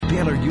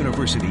Baylor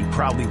University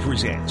proudly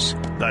presents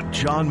The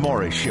John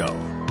Morris Show.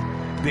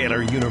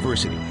 Baylor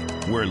University,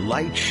 where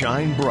light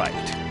shine bright.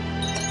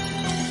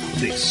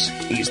 This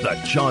is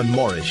The John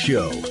Morris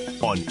Show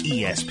on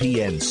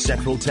ESPN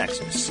Central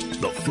Texas,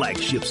 the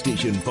flagship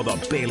station for the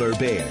Baylor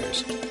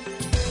Bears.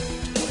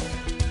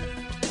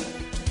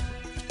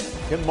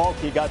 Kim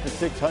Mulkey got to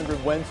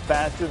 600 wins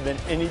faster than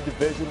any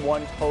Division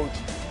I coach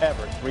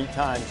ever. 3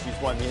 times she's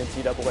won the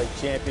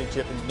NCAA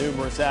championship and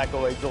numerous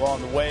accolades along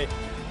the way.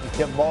 And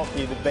Kim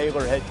Mulkey, the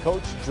Baylor head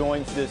coach,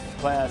 joins this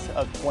class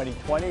of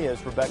 2020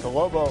 as Rebecca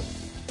Lobo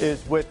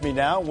is with me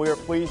now. We're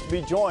pleased to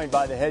be joined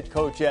by the head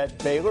coach at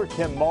Baylor,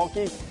 Kim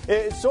Mulkey.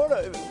 It's sort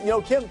of,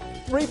 Kim,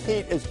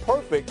 repeat is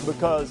perfect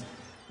because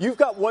you've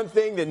got one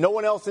thing that no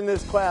one else in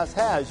this class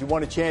has. You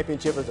won a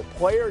championship as a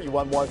player. You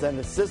won one as an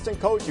assistant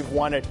coach. You've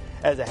won it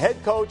as a head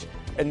coach.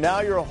 And now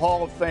you're a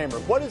Hall of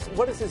Famer. What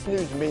does this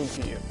news mean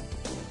to you?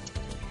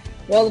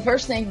 Well, the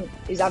first thing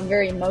is I'm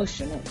very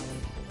emotional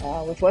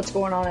with what's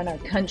going on in our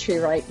country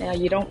right now.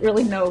 You don't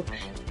really know,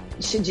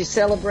 should you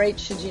celebrate,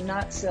 should you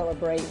not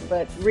celebrate?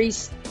 But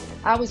Reese,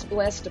 I was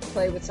blessed to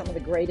play with some of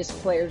the greatest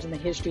players in the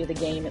history of the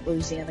game at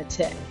Louisiana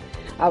Tech.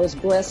 I was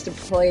blessed to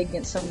play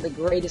against some of the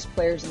greatest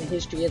players in the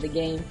history of the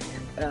game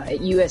at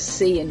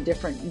USC in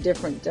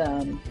different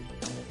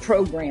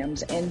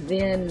programs, and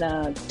then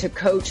to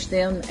coach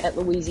them at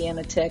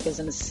Louisiana Tech as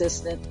an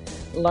assistant,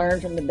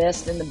 learn from the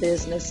best in the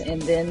business,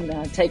 and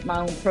then take my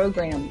own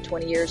program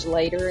 20 years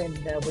later, and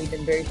we've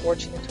been very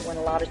fortunate to win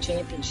a lot of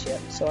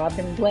championships. So I've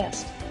been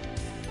blessed.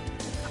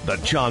 The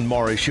John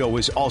Morris Show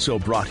is also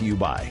brought to you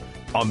by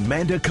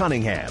Amanda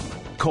Cunningham,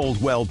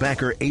 Coldwell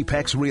Banker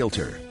Apex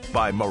Realtor,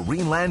 by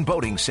Marineland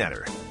Boating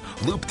Center,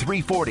 Loop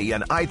 340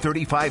 and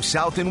I-35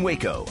 South in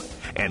Waco,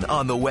 and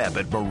on the web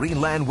at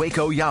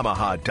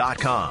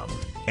marinelandwacoyamaha.com.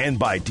 And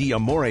by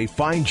D'Amore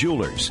Fine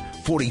Jewelers,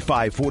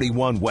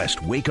 4541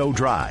 West Waco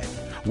Drive,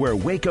 where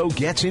Waco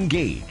gets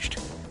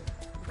engaged.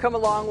 Come a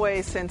long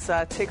way since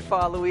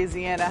Tickfaw,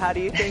 Louisiana. How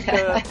do you think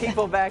the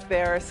people back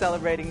there are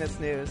celebrating this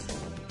news?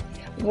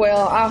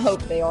 Well, I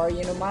hope they are.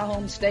 My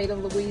home state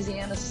of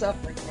Louisiana is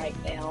suffering right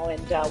now,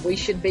 and we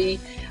should be,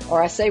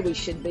 or I say we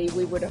should be.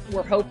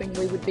 We're hoping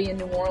we would be in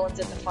New Orleans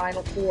in the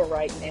Final Four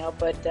right now,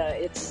 but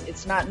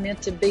it's not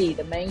meant to be.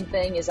 The main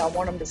thing is I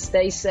want them to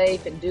stay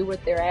safe and do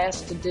what they're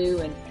asked to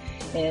do,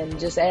 and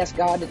just ask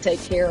God to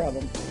take care of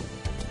them.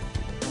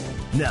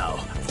 Now,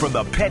 from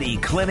the Petty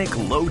Clinic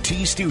Low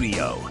T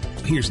Studio,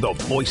 here's the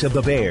voice of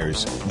the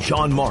Bears,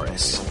 John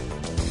Morris.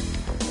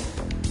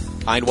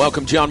 Hi, and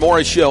welcome John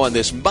Morris Show on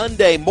this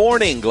Monday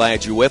morning.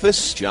 Glad you're with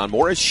us. John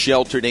Morris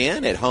sheltered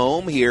in at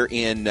home here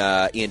in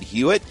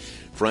Hewitt.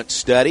 Front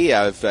study.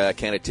 I've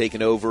kind of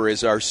taken over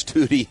as our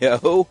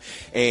studio,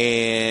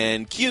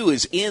 and Q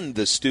is in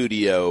the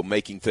studio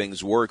making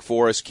things work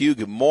for us. Q,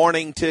 good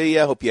morning to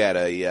you. Hope you had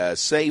a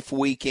safe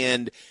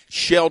weekend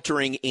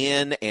sheltering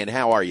in, and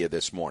how are you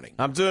this morning?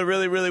 I'm doing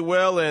really, really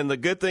well, and the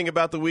good thing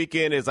about the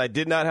weekend is I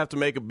did not have to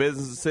make a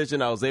business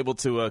decision. I was able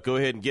to go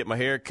ahead and get my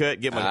hair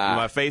cut, get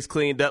my face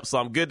cleaned up, so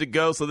I'm good to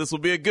go. So this will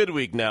be a good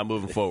week now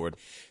moving forward.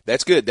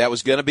 That's good. That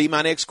was going to be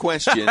my next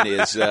question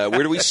is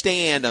where do we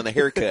stand on the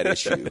haircut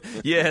issue?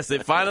 Yes,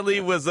 it finally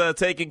was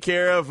taken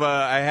care of.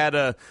 I had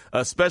a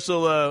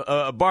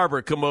special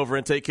barber come over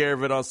and take care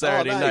of it on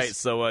Saturday night.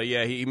 So,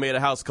 he made a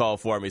house call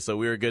for me, so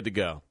we were good to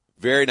go.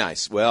 Very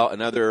nice. Well,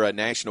 another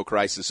national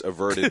crisis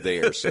averted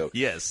there. So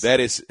yes, that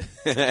is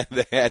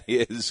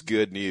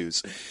good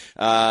news.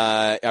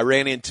 I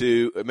ran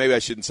into, maybe I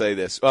shouldn't say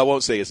this. Well, I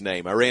won't say his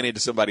name. I ran into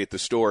somebody at the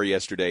store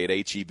yesterday at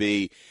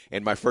HEB,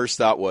 and my first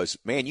thought was,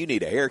 man, you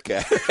need a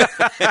haircut.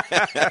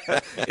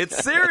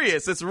 It's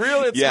serious. It's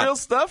real. It's real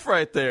stuff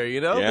right there.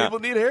 Yeah. People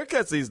need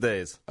haircuts these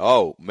days.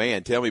 Oh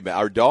man, tell me about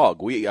our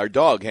dog. Our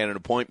dog had an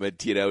appointment,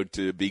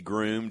 to be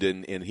groomed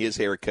and his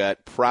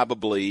haircut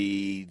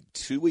probably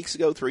 3 weeks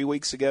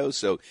ago.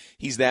 So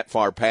he's that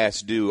far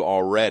past due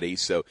already.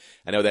 So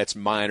I know that's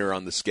minor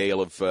on the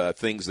scale of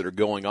things that are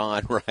going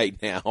on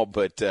right now,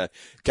 but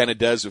kind of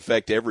does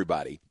affect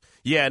everybody.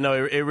 Yeah,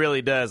 no, it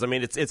really does. I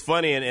mean, it's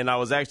funny, and I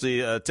was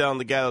actually telling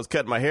the guy that was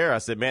cutting my hair, I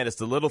said, man, it's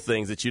the little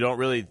things that you don't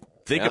really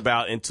think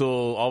about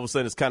until all of a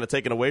sudden it's kind of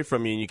taken away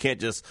from you, and you can't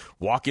just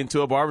walk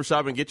into a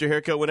barbershop and get your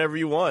haircut whenever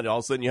you want. All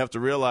of a sudden you have to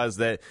realize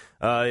that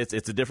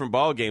it's a different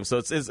ball game. So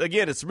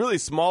it's really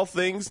small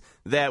things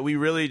that we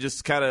really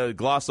just kind of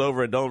gloss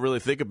over and don't really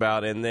think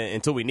about, and then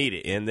until we need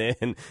it, and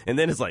then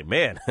it's like,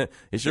 man,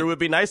 it sure would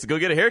be nice to go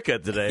get a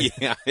haircut today.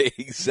 Yeah,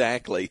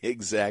 exactly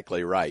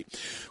right.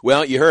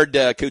 Well, you heard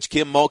Coach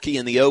Kim Mulkey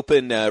in the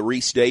open.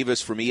 Reese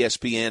Davis from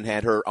ESPN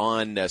had her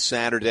on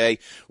Saturday.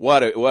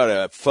 What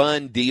a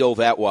fun deal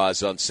that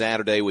was on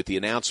Saturday with the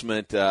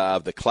announcement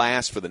of the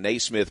class for the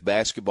Naismith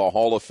Basketball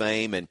Hall of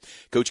Fame, and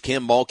Coach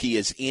Kim Mulkey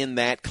is in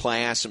that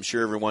class. I'm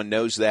sure everyone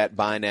knows that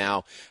by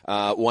now.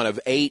 One of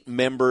 8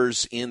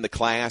 members in the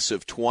class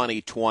of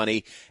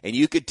 2020, and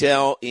you could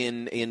tell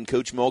in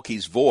Coach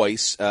Mulkey's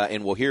voice,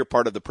 and we'll hear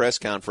part of the press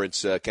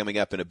conference coming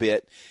up in a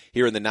bit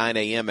here in the 9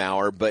 a.m.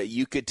 hour, but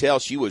you could tell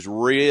she was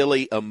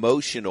really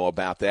emotional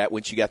about that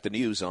when she got the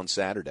news on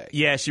Saturday.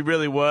 Yeah, she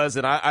really was,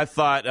 and I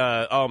thought,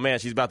 oh man,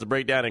 she's about to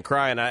break down and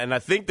cry, and I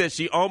think that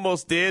she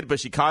almost did, but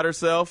she caught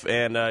herself,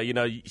 and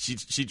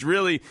she's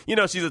really,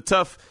 she's a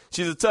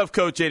tough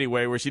coach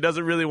anyway, where she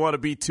doesn't really want to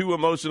be too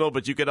emotional,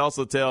 but you could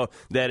also tell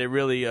that it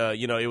really,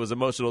 it was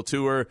emotional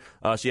to her.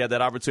 She had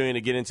that opportunity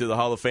to get into the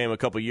Hall of Fame a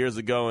couple years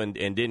ago and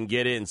didn't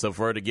get it, and so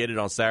for her to get it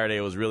on Saturday,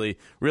 it was really,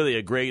 really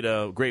a great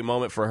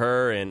moment for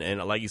her, and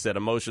like you said,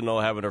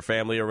 emotional, having her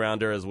family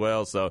around her as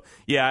well. So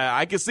yeah,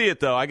 I can see it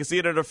though. I can see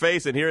it in her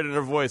face and hear it in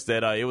her voice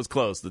that it was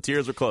close. The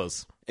tears were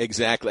close.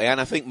 Exactly,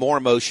 and I think more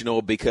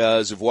emotional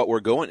because of what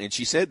we're going. And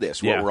she said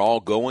this: what we're all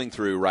going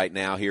through right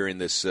now here in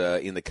this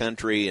in the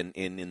country and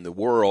in the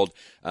world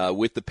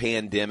with the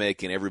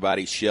pandemic and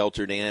everybody's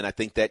sheltered in. I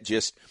think that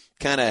just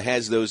kind of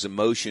has those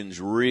emotions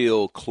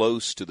real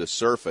close to the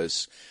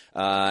surface.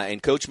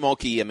 And Coach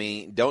Mulkey, I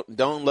mean,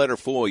 don't let her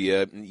fool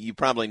you. You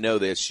probably know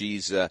this.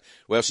 She's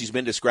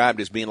been described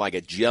as being like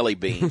a jelly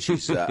bean.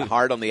 She's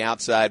hard on the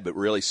outside, but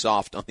really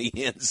soft on the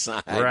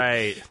inside.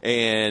 Right.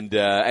 And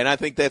I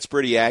think that's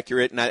pretty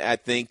accurate. And I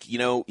think,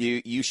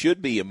 you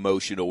should be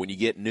emotional when you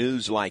get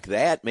news like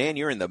that. Man,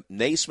 you're in the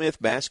Naismith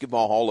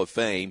Basketball Hall of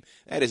Fame.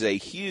 That is a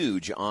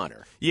huge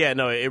honor. Yeah,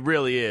 no, it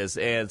really is.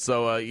 And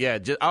so,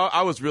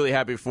 I was really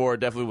happy for her.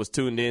 Definitely was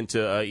tuned in to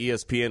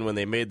ESPN when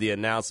they made the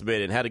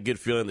announcement and had a good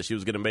feeling that she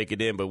was going to make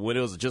it in. But when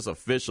it was just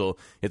official,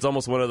 it's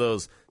almost one of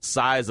those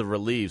sighs of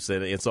relief.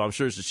 And so I'm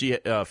sure she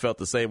felt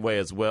the same way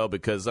as well,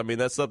 because, I mean,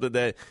 that's something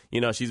that,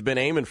 she's been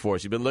aiming for.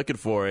 She's been looking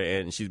for,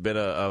 and she's been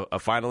a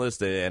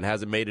finalist and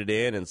hasn't made it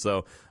in. And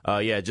so,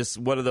 just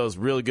one of those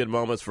really good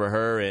moments for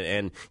her.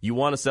 And you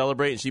want to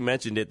celebrate, and she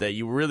mentioned it, that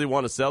you really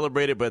want to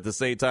celebrate it, but at the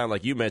same time,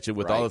 like you mentioned,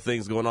 with all the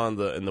things going on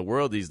in the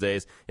world these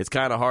days, it's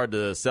kind of hard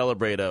to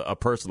celebrate a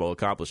personal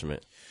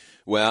accomplishment.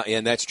 Well,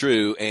 and that's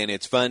true, and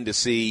it's fun to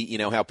see,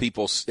 how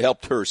people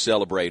helped her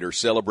celebrate or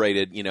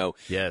celebrated,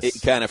 yes.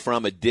 It kind of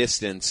from a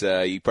distance.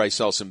 You probably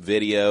saw some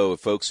video of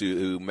folks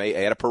who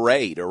had a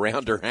parade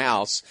around her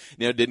house.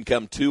 Didn't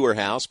come to her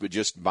house, but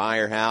just by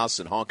her house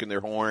and honking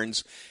their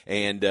horns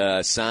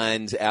and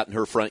signs out in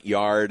her front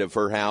yard of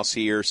her house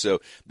here.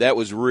 So that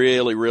was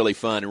really, really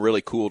fun and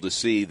really cool to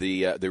see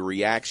the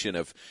reaction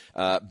of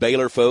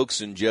Baylor folks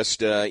and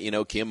just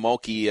Kim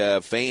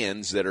Mulkey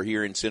fans that are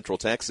here in Central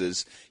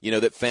Texas,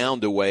 that found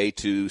a way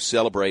to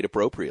celebrate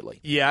appropriately.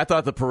 Yeah, I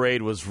thought the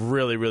parade was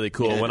really, really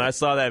cool. Yeah. When I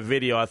saw that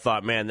video, I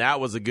thought, man, that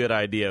was a good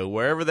idea.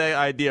 Wherever that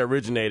idea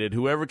originated,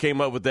 whoever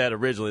came up with that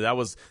originally, that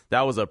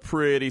was a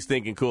pretty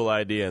stinking cool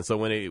idea. And so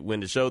when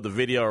it showed the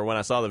video, or when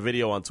I saw the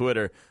video on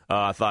Twitter,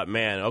 I thought,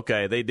 man,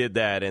 okay, they did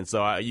that. And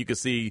so you could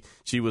see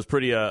she was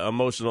pretty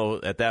emotional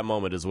at that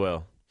moment as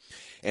well.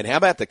 And how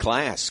about the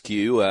class,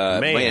 Q?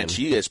 Man,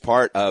 she is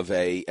part of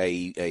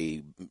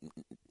a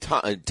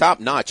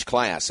top-notch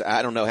class.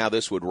 I don't know how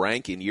this would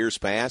rank in years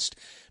past,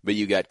 but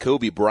you got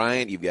Kobe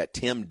Bryant, you've got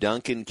Tim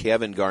Duncan,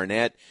 Kevin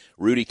Garnett,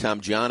 Rudy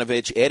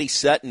Tomjanovich, Eddie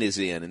Sutton is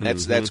in, and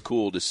that's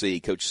cool to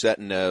see. Coach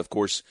Sutton, of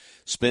course,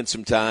 spent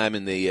some time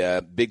in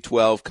the Big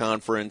 12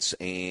 conference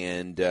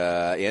and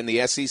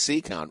the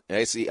SEC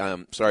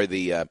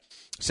the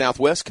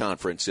Southwest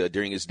Conference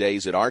during his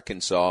days at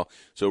Arkansas.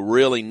 So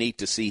really neat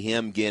to see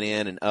him get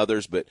in and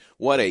others. But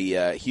what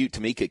a huge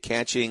Tamika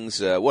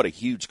Catchings, what a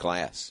huge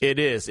class. It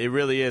is. It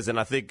really is. And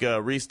I think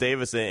Reese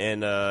Davis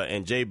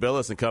and Jay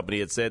Billis and company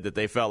had said that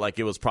they felt like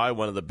it was probably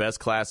one of the best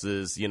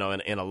classes, in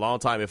a long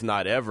time, if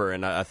not ever.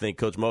 And I think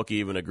Coach Mulkey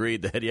even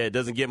agreed that, it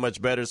doesn't get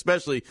much better.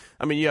 Especially,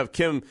 you have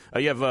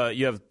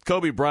you have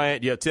Kobe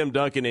Bryant, you have Tim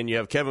Duncan, and you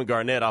have Kevin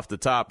Garnett off the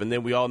top. And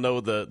then we all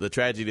know the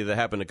tragedy that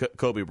happened to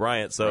Kobe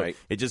Bryant. So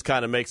It just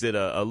kind of makes it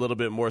a little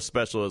bit more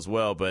special as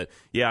well. But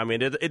yeah,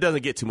 it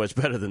doesn't get too much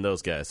better than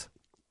those guys.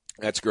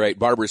 That's great.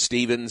 Barbara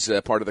Stevens,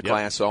 part of the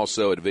class,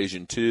 also a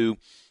Division II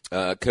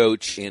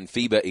coach, and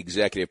FIBA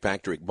executive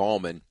Patrick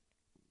Ballman.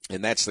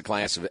 And that's the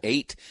class of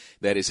 8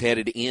 that is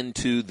headed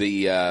into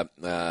the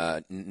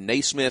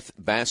Naismith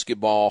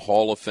Basketball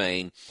Hall of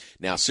Fame.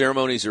 Now,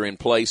 ceremonies are in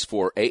place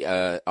for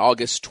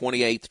August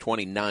 28th,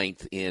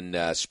 29th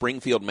in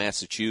Springfield,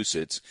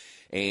 Massachusetts.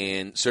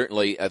 And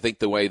certainly, I think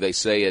the way they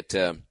say it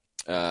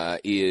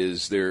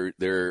is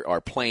there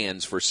are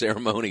plans for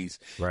ceremonies,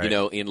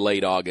 in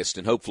late August,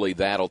 and hopefully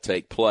that'll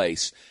take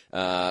place.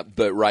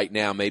 But right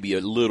now, maybe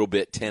a little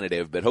bit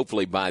tentative, but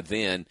hopefully by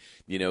then,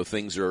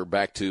 things are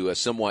back to a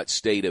somewhat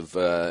state of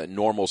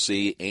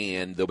normalcy,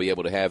 and they'll be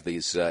able to have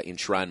these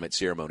enshrinement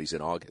ceremonies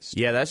in August.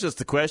 Yeah, that's just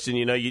the question.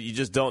 You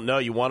just don't know.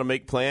 You want to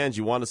make plans.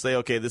 You want to say,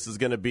 okay, this is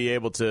going to be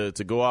able to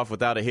go off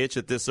without a hitch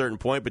at this certain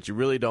point, but you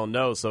really don't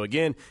know. So,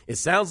 again, it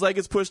sounds like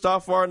it's pushed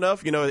off far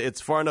enough.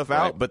 It's far enough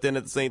out, but then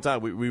at the same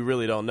time, we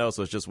really don't know,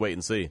 so it's just wait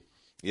and see.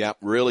 Yeah,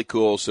 really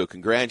cool. So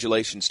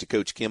congratulations to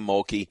Coach Kim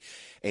Mulkey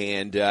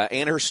and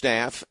her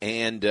staff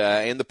and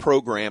the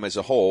program as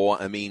a whole.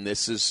 I mean,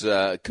 this is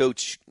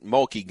Coach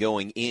Mulkey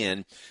going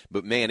in,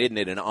 but man, isn't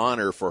it an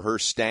honor for her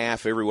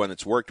staff, everyone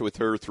that's worked with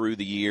her through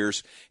the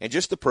years, and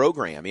just the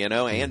program,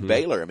 and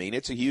Baylor. I mean,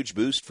 it's a huge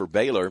boost for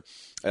Baylor.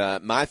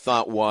 My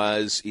thought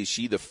was, is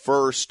she the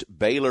first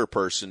Baylor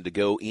person to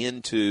go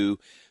into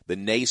the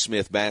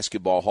Naismith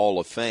Basketball Hall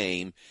of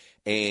Fame,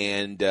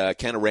 and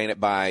kind of ran it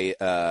by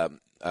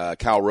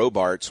Kyle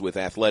Robarts with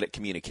Athletic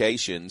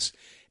Communications.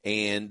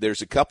 And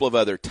there's a couple of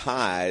other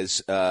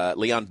ties.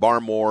 Leon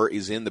Barmore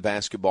is in the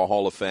Basketball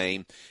Hall of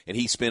Fame, and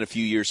he spent a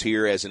few years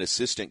here as an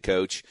assistant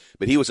coach,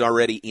 but he was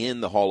already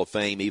in the Hall of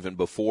Fame even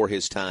before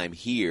his time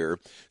here.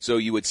 So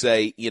you would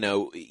say,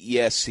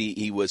 yes,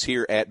 he was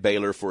here at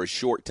Baylor for a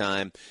short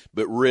time,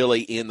 but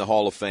really in the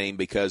Hall of Fame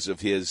because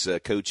of his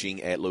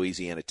coaching at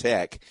Louisiana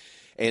Tech.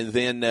 And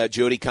then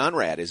Jody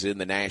Conrad is in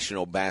the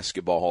National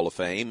Basketball Hall of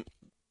Fame.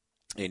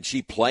 And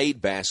she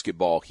played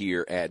basketball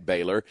here at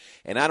Baylor.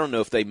 And I don't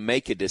know if they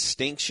make a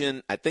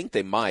distinction. I think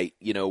they might,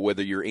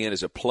 whether you're in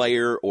as a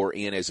player or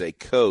in as a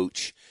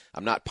coach.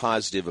 I'm not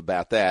positive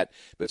about that.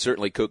 But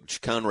certainly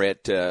Coach Conrad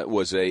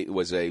was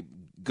a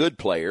good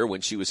player when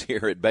she was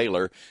here at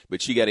Baylor.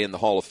 But she got in the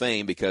Hall of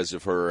Fame because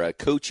of her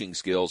coaching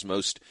skills,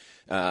 most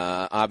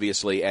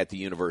obviously at the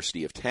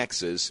University of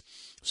Texas.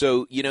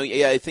 So,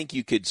 I think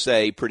you could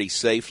say pretty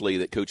safely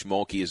that Coach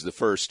Mulkey is the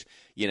first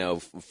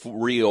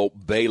real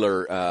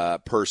Baylor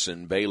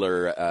person,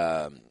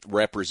 Baylor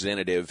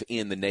representative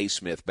in the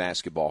Naismith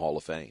Basketball Hall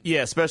of Fame.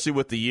 Yeah, especially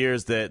with the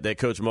years that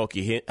Coach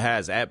Mulkey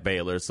has at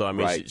Baylor. So I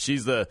mean, right.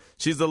 she's the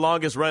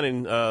longest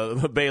running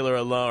Baylor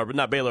alum, or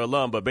not Baylor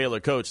alum, but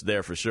Baylor coach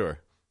there for sure.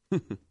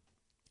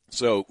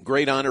 So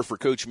great honor for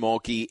Coach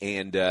Mulkey,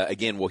 and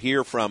again, we'll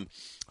hear from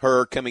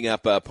her coming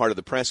up, part of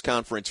the press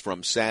conference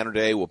from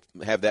Saturday. We'll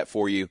have that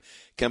for you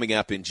coming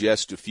up in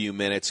just a few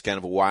minutes, kind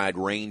of a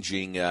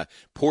wide-ranging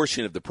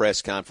portion of the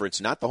press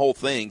conference. Not the whole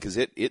thing, because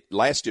it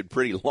lasted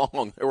pretty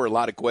long. There were a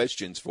lot of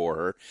questions for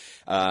her,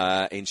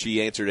 and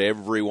she answered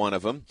every one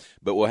of them.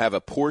 But we'll have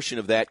a portion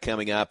of that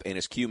coming up, and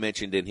as Q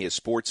mentioned in his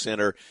Sports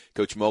Center,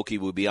 Coach Mulkey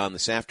will be on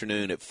this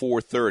afternoon at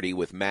 4:30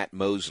 with Matt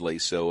Mosley,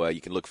 so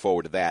you can look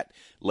forward to that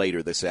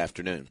later this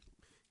afternoon.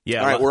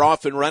 Yeah. All right, we're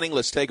off and running.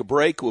 Let's take a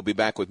break. We'll be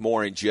back with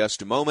more in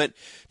just a moment.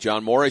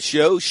 John Morris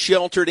Show,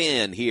 sheltered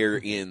in here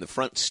in the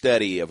front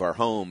study of our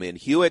home in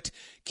Hewitt.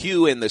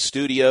 Q in the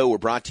studio. We're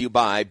brought to you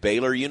by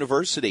Baylor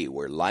University,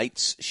 where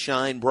lights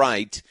shine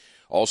bright.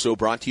 Also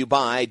brought to you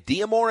by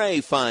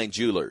D'Amore Fine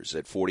Jewelers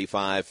at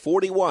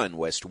 4541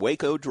 West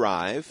Waco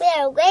Drive.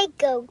 Where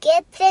Waco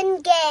gets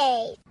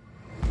engaged.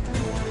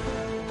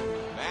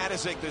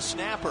 Matisic, the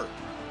snapper.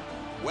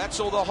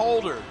 Wetzel, the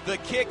holder. The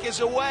kick is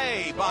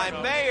away by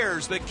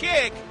Mayers. The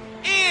kick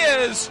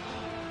is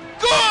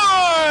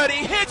good!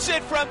 He hits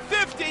it from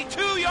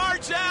 52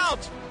 yards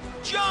out.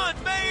 John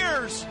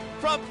Mayers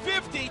from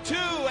 52,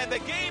 and the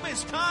game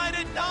is tied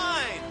at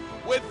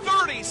 9 with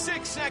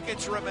 36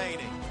 seconds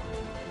remaining.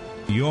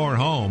 Your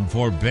home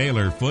for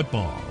Baylor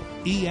football.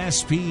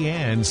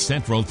 ESPN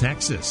Central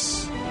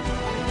Texas.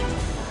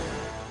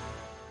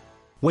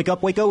 Wake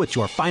up, Waco, it's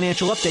your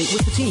financial update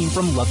with the team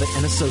from Lovett &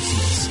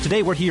 Associates.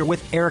 Today we're here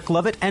with Eric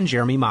Lovett and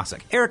Jeremy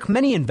Mosick. Eric,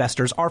 many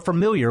investors are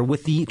familiar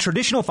with the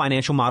traditional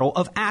financial model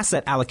of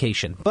asset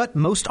allocation, but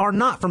most are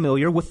not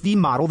familiar with the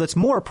model that's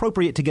more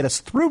appropriate to get us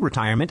through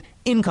retirement,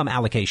 income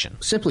allocation.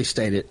 Simply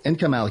stated,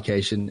 income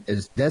allocation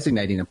is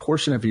designating a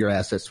portion of your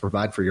assets to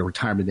provide for your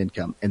retirement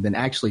income and then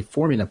actually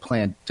forming a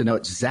plan to know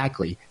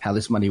exactly how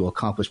this money will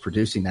accomplish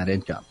producing that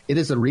income. It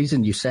is the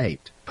reason you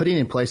saved. Putting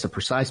in place a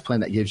precise plan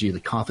that gives you the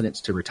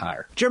confidence to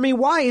retire. Jeremy,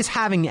 why is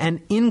having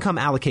an income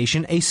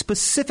allocation a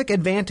specific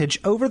advantage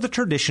over the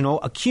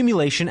traditional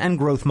accumulation and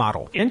growth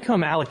model?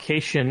 Income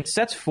allocation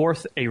sets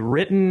forth a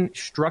written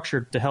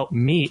structure to help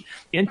meet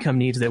income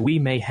needs that we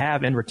may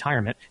have in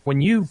retirement. When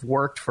you've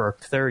worked for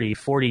 30,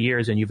 40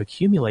 years and you've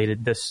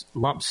accumulated this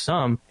lump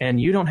sum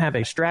and you don't have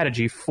a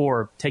strategy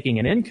for taking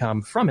an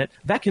income from it,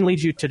 that can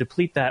lead you to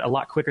deplete that a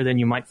lot quicker than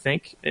you might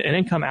think. An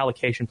income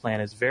allocation plan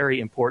is very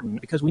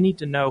important because we need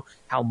to know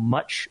how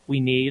much we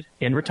need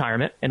in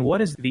retirement and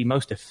what is the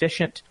most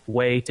efficient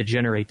way to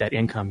generate that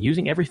income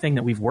using everything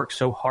that we've worked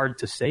so hard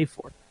to save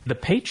for. The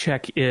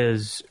paycheck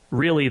is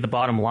really the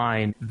bottom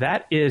line.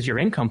 That is your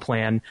income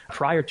plan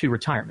prior to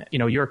retirement. You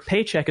know, your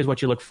paycheck is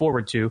what you look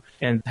forward to,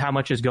 and how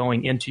much is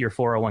going into your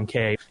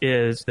 401k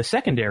is the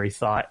secondary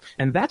thought.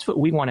 And that's what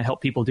we want to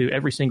help people do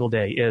every single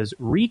day, is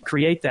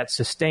recreate that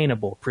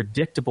sustainable,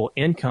 predictable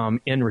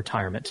income in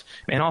retirement,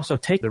 and also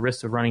take the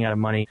risk of running out of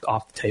money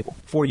off the table.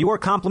 For your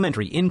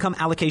complimentary income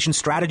allocation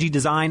strategy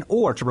design,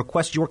 or to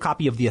request your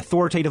copy of the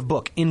authoritative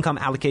book, Income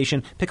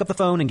Allocation, pick up the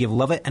phone and give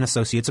Lovett &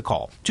 Associates a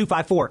call.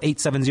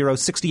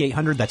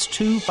 254-870-6800. That's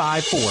 254-870-6800.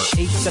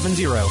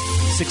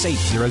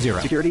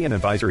 254-870-6800. Security and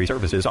advisory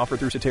services offered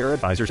through Cetera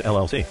Advisors,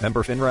 LLC.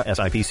 Member FINRA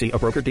SIPC, a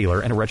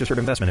broker-dealer and a registered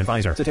investment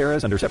advisor. Cetera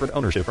is under separate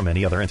ownership from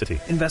any other entity.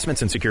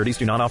 Investments in securities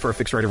do not offer a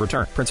fixed rate of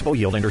return. Principal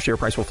yield and or share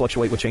price will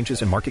fluctuate with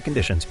changes in market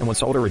conditions, and when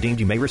sold or redeemed,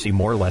 you may receive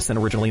more or less than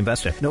originally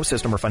invested. No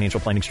system or financial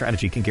planning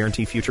strategy can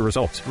guarantee future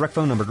results. Direct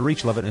phone number to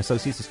reach Lovett &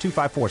 Associates is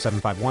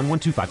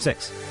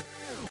 254-751-1256.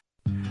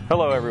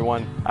 Hello,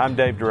 everyone. I'm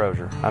Dave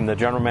DeRozier. I'm the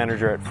general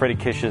manager at Freddie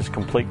Kish's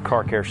Complete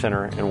Car Care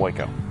Center in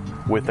Waco.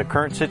 With the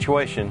current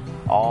situation,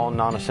 all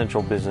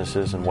non-essential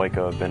businesses in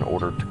Waco have been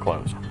ordered to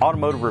close.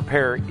 Automotive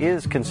repair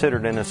is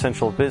considered an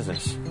essential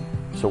business,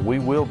 so we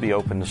will be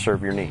open to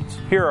serve your needs.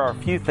 Here are a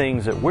few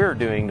things that we're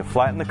doing to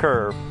flatten the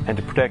curve and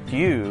to protect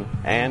you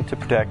and to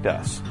protect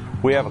us.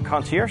 We have a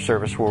concierge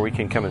service where we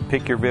can come and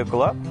pick your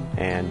vehicle up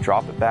and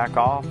drop it back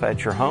off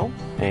at your home,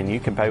 and you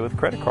can pay with a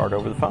credit card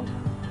over the phone.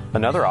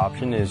 Another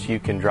option is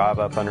you can drive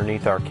up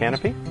underneath our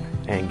canopy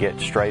and get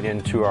straight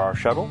into our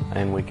shuttle,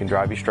 and we can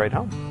drive you straight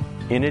home.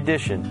 In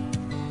addition,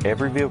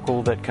 every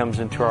vehicle that comes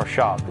into our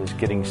shop is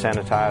getting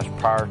sanitized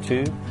prior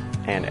to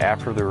and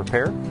after the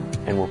repair,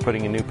 and we're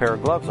putting a new pair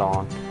of gloves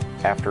on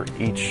after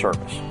each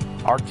service.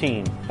 Our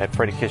team at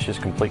Freddie Kish's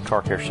Complete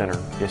Car Care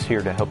Center is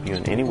here to help you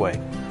in any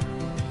way.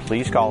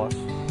 Please call us.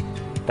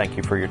 Thank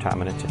you for your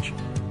time and attention.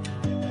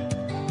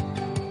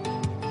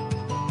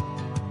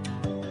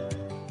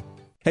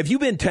 Have you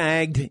been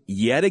tagged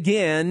yet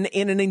again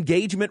in an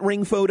engagement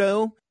ring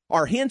photo?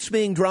 Are hints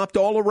being dropped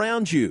all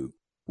around you?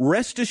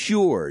 Rest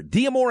assured,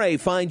 D'Amore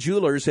Fine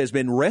Jewelers has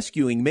been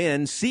rescuing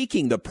men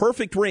seeking the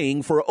perfect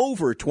ring for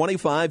over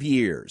 25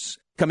 years.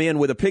 Come in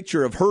with a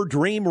picture of her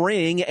dream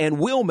ring and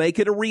we'll make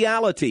it a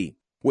reality.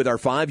 With our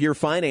 5-year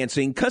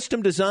financing,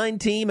 custom design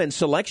team, and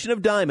selection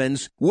of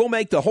diamonds, we'll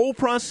make the whole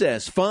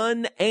process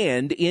fun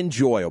and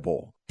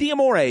enjoyable.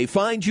 D'Amore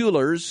Fine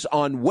Jewelers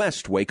on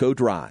West Waco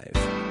Drive.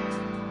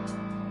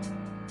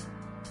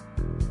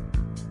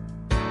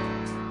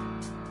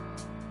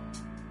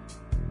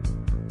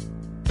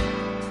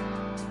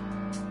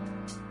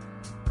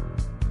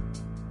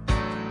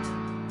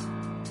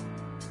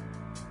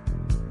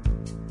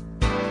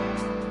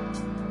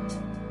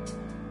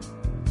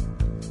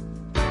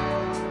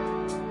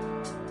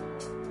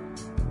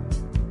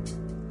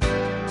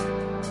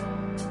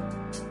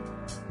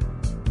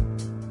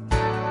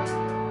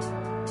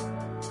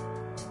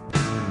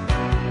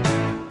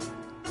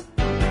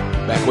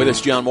 With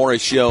us, John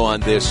Morris Show on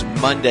this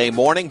Monday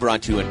morning,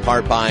 brought to you in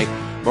part by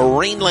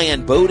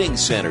Marineland Boating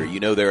Center. You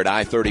know, they're at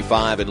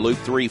I-35 and Loop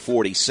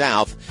 340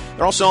 South.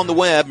 They're also on the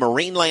web,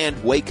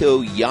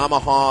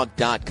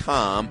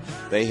 marinelandwacoyamaha.com.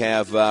 They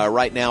have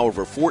right now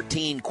over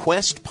 14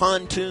 Quest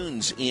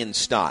pontoons in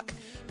stock,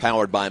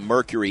 powered by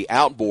Mercury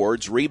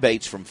Outboards,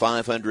 rebates from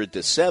 $500 to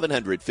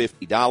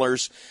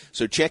 $750.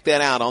 So check that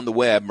out on the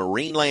web,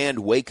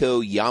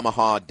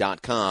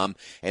 marinelandwacoyamaha.com,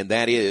 and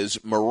that is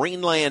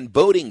Marineland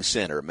Boating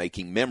Center,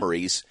 making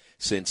memories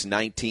since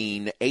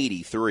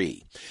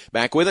 1983.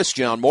 Back with us,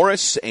 John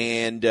Morris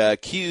and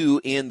Q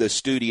in the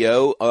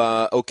studio.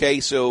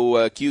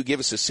 So Q, give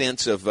us a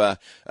sense of how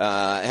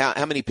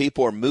many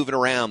people are moving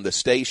around the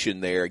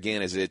station there.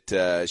 Again, is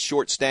it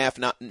short staff,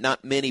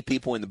 not many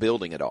people in the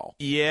building at all?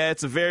 Yeah,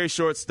 it's a very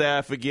short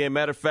staff. Again,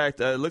 matter of fact,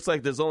 it looks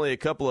like there's only a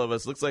couple of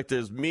us. Looks like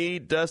there's me,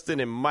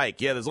 Dustin, and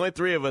Mike. Yeah, there's only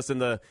 3 of us in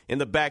the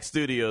back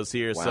studios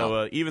here. Wow.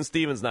 So even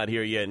Steven's not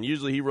here yet, and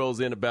usually he rolls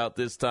in about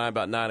this time,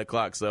 about 9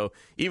 o'clock. So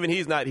even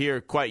he's not here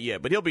quite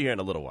yet, but he'll be here in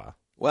a little while.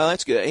 Well,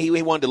 that's good. He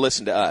wanted to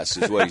listen to us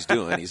is what he's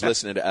doing. He's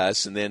listening to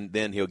us, and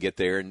then he'll get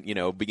there and,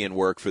 begin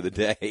work for the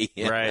day.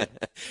 Right.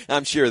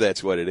 I'm sure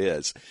that's what it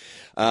is.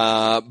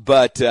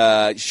 But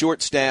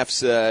short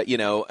staffs,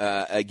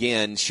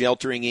 again,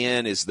 sheltering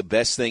in is the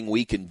best thing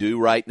we can do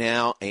right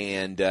now.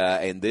 And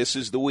this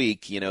is the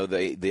week,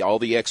 all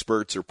the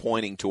experts are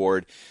pointing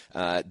toward,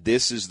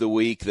 this is the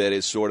week that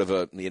is sort of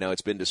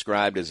it's been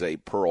described as a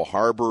Pearl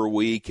Harbor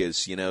week,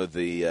 as,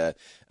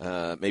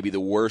 maybe the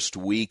worst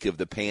week of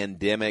the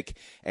pandemic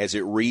as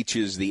it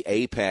reaches the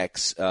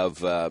apex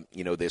of,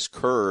 this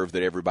curve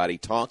that everybody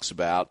talks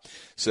about.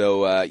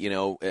 So,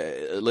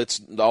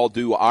 let's all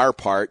do our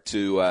part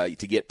to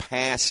get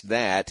past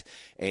that,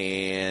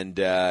 and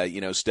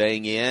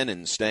staying in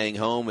and staying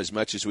home as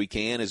much as we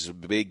can is a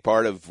big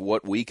part of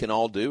what we can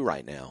all do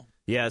right now.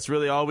 Yeah, it's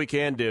really all we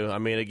can do. I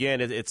mean,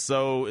 again, it's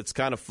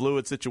kind of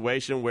fluid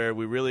situation where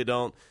we really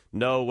don't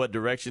know what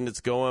direction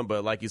it's going.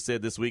 But like you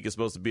said, this week is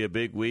supposed to be a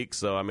big week.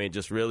 So, I mean,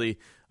 just really,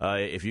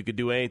 if you could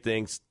do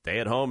anything, stay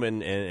at home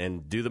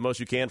and do the most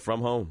you can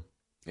from home.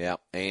 Yeah,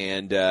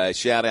 and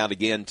shout out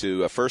again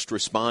to first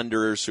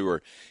responders who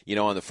are,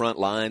 on the front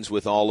lines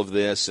with all of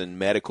this, and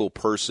medical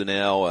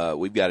personnel.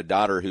 We've got a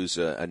daughter who's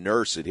a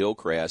nurse at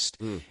Hillcrest,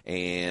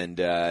 and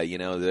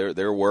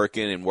they're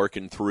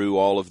working through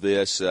all of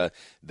this.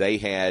 They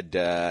had,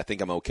 I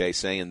think I'm okay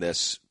saying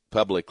this,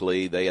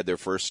 publicly. They had their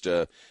first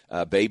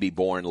baby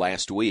born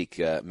last week.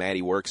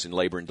 Maddie works in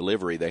labor and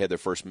delivery. They had their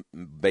first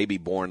baby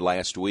born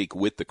last week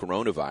with the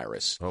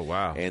coronavirus. Oh,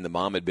 wow. And the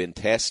mom had been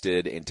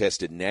tested and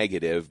tested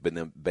negative, but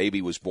the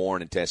baby was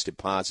born and tested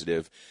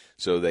positive.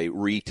 So they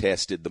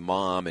retested the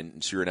mom,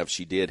 and sure enough,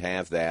 she did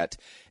have that.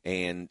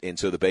 And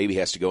so the baby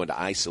has to go into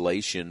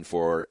isolation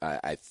for,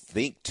 I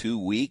think, 2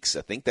 weeks.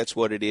 I think that's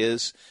what it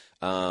is.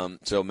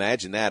 So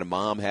imagine that, a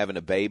mom having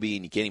a baby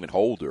and you can't even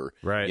hold her,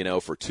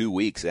 right, for 2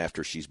 weeks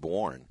after she's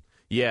born.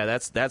 Yeah,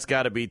 that's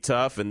got to be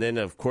tough, and then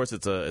of course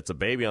it's a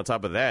baby on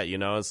top of that,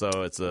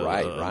 so it's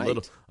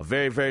a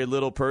very, very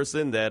little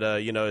person that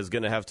is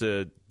going to have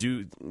to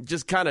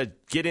just kind of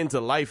get into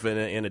life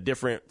in a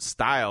different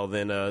style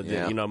than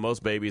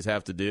most babies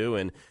have to do,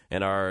 and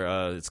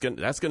that's going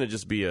to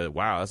just be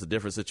that's a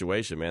different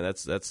situation, man.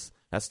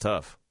 That's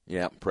tough.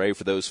 Yeah, pray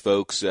for those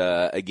folks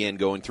again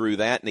going through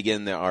that, and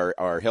again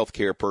our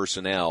healthcare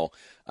personnel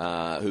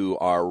who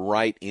are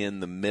right in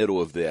the middle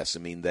of this. I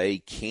mean, they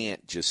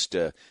can't just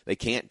they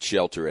can't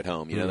shelter at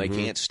home. They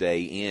can't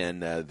stay in.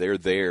 They're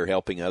there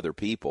helping other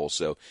people.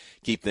 So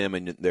keep them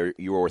in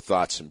your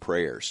thoughts and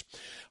prayers.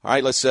 All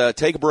right, let's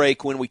take a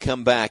break. When we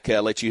come back,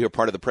 let you hear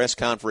part of the press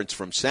conference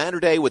from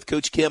Saturday with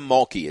Coach Kim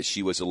Mulkey as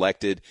she was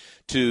elected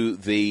to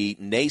the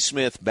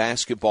Naismith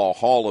Basketball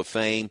Hall of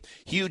Fame.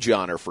 Huge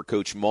honor for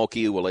Coach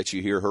Mulkey. We'll let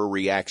you hear her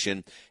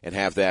reaction and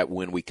have that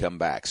when we come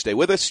back. Stay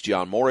with us.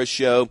 John Morris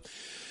Show.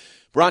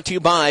 Brought to you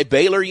by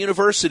Baylor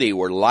University,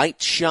 where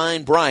lights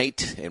shine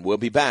bright, and we'll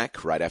be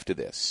back right after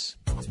this.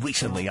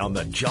 Recently on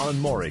the John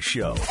Morris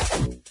Show.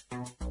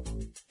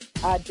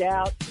 I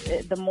doubt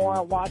the more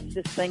I watch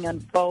this thing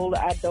unfold,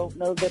 I don't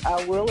know that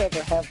I will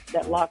ever have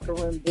that locker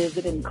room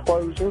visit and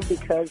closure,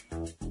 because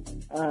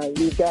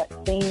you've got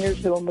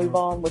seniors who will move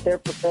on with their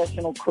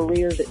professional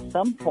careers at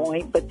some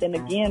point, but then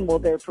again, will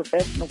their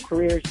professional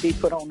careers be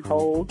put on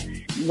hold?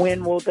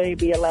 When will they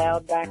be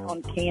allowed back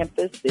on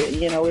campus?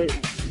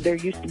 They're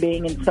used to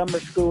being in summer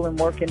school and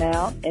working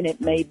out, and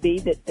it may be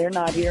that they're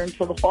not here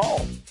until the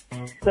fall.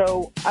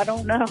 So I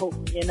don't know.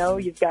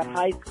 You've got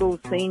high school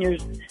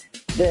seniors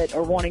that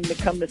are wanting to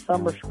come to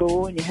summer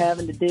school, and you're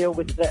having to deal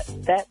with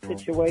that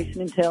situation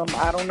and tell them,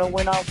 I don't know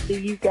when I'll see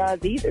you guys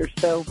either.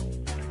 So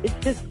it's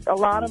just a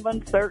lot of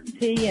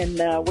uncertainty,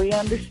 and we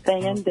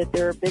understand that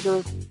there are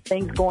bigger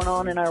things going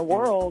on in our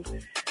world,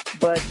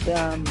 but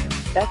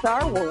that's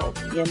our world.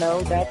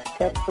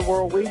 That's the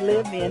world we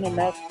live in, and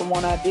that's the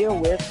one I deal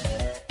with.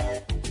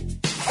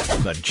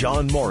 The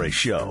John Morris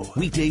Show,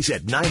 weekdays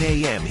at 9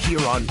 a.m.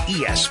 here on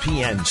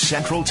ESPN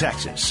Central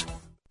Texas.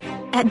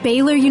 At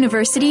Baylor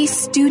University,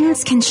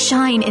 students can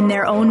shine in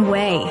their own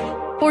way.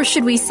 Or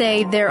should we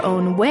say their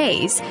own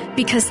ways?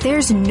 Because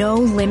there's no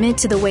limit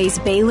to the ways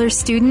Baylor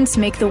students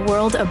make the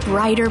world a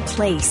brighter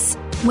place.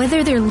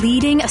 Whether they're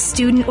leading a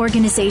student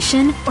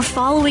organization or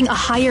following a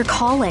higher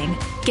calling,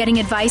 getting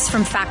advice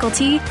from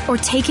faculty, or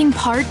taking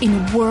part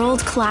in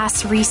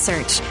world-class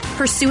research,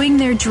 pursuing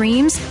their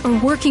dreams, or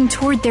working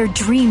toward their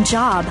dream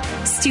job,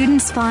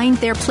 students find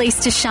their place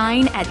to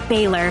shine at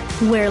Baylor,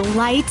 where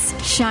lights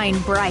shine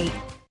bright.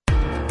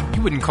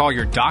 You wouldn't call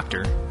your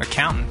doctor,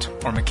 accountant,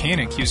 or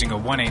mechanic using a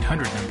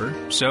 1-800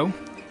 number, so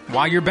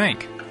why your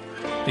bank?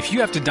 If you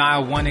have to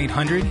dial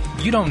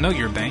 1-800, you don't know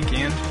your bank,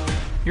 and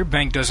your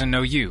bank doesn't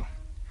know you.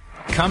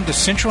 Come to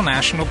Central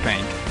National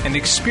Bank and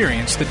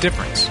experience the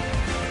difference.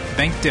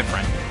 Bank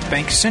different.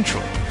 Bank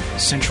Central.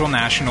 Central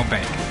National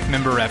Bank.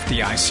 Member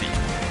FDIC.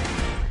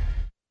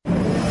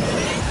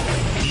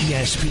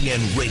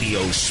 ESPN Radio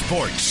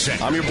Sports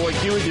Center. I'm your boy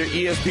Q with your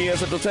ESPN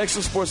Central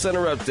Texas Sports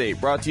Center update.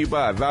 Brought to you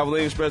by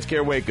Valvoline Express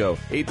Care Waco.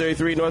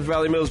 833 North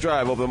Valley Mills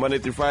Drive. Open Monday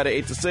through Friday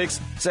 8 to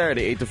 6,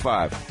 Saturday 8 to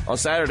 5. On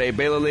Saturday,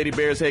 Baylor Lady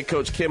Bears head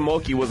coach Kim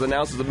Mulkey was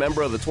announced as a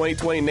member of the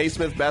 2020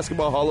 Naismith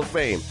Basketball Hall of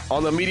Fame.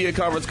 On the media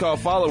conference call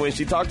following,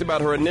 she talked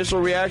about her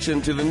initial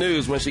reaction to the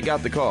news when she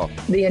got the call.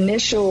 The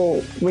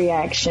initial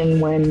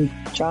reaction when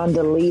John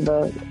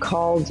DeLeva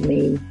called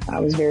me, I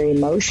was very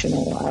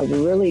emotional. I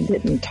really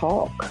didn't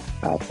talk.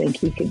 I think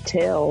he could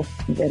tell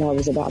that I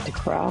was about to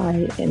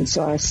cry, and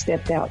so I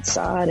stepped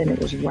outside, and it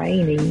was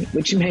raining,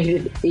 which made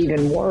it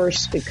even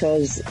worse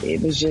because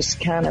it was just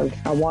kind of,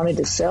 I wanted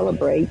to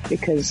celebrate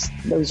because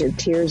those are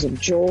tears of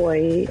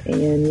joy,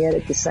 and yet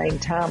at the same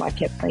time I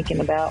kept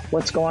thinking about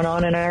what's going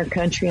on in our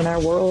country and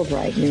our world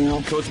right now.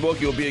 Coach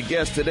Mulkey will be a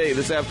guest today,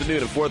 this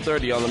afternoon at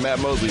 4:30 on the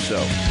Matt Mosley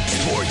Show.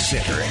 Sports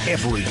Center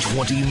every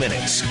 20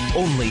 minutes,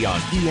 only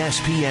on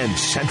ESPN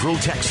Central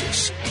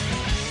Texas.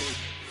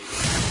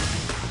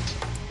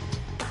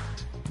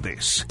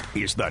 This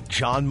is the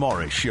John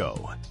Morris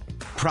Show,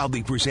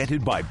 proudly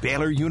presented by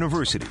Baylor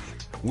University,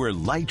 where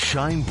lights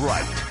shine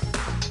bright.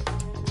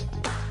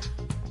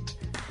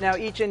 Now,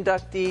 each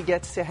inductee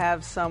gets to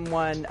have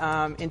someone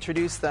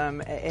introduce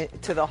them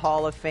to the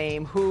Hall of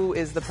Fame. Who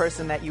is the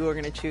person that you are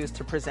going to choose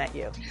to present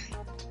you?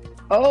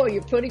 Oh,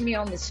 you're putting me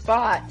on the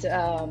spot.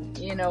 I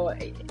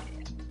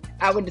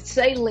would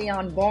say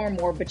Leon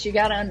Barmore, but you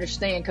got to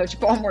understand, Coach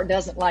Barmore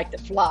doesn't like to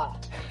fly.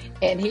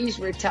 And he's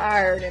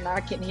retired, and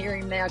I can hear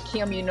him now.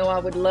 Kim, I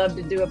would love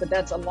to do it, but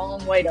that's a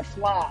long way to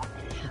fly.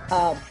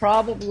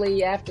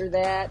 Probably after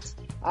that,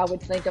 I would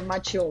think of my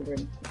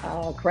children,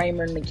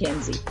 Kramer and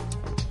Mackenzie.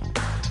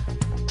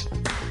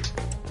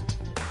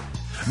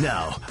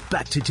 Now,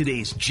 back to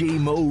today's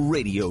J-Mo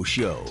Radio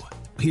Show.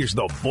 Here's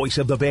the voice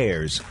of the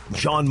Bears,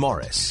 John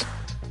Morris.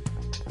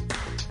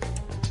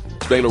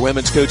 Baylor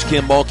women's coach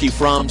Kim Mulkey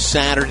from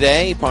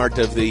Saturday, part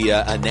of the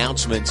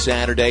announcement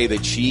Saturday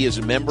that she is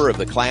a member of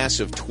the class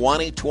of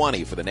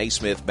 2020 for the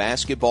Naismith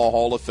Basketball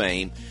Hall of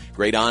Fame.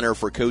 Great honor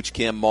for Coach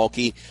Kim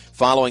Mulkey.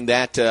 Following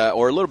that,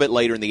 or a little bit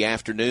later in the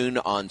afternoon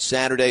on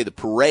Saturday, the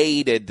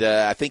parade had,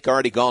 I think,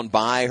 already gone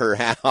by her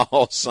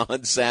house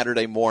on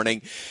Saturday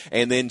morning.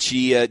 And then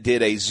she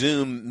did a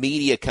Zoom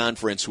media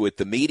conference with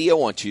the media. I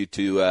want you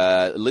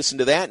to listen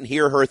to that and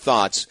hear her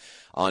thoughts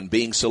on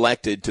being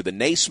selected to the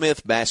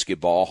Naismith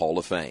Basketball Hall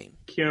of Fame.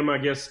 Kim, I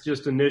guess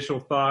just initial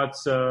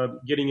thoughts,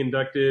 getting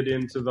inducted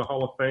into the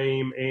Hall of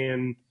Fame.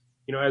 And,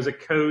 as a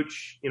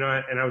coach, and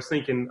I was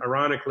thinking,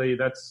 ironically,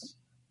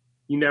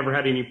 you never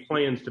had any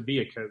plans to be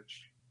a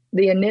coach.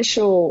 The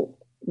initial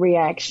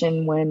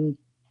reaction when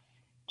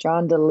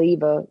John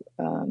DeLeva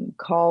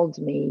called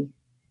me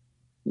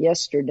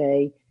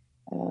yesterday,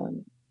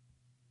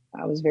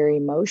 I was very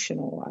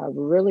emotional. I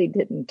really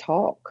didn't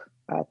talk.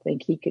 I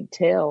think he could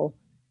tell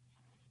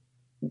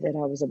that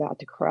I was about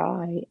to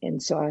cry. And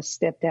so I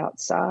stepped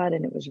outside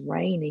and it was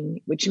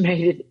raining, which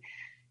made it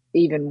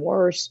even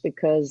worse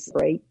because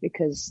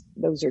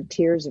those are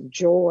tears of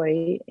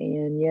joy.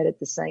 And yet at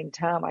the same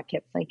time, I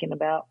kept thinking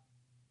about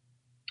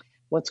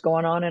what's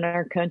going on in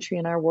our country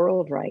and our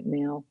world right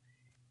now.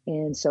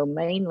 And so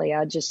mainly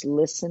I just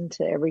listened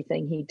to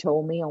everything he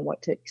told me on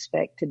what to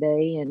expect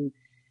today and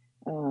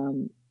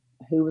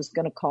who was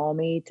going to call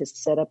me to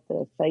set up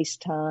the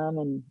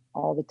FaceTime and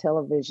all the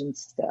television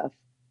stuff.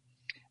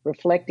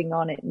 Reflecting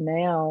on it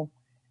now,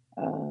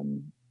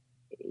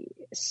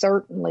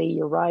 certainly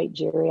you're right,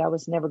 Jerry. I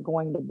was never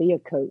going to be a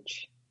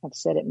coach. I've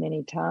said it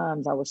many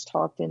times. I was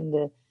talked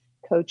into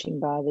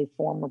coaching by the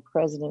former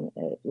president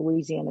at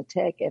Louisiana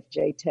Tech,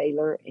 F.J.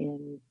 Taylor,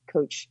 and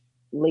Coach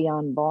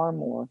Leon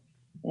Barmore.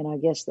 And I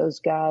guess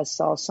those guys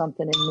saw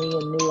something in me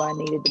and knew I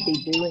needed to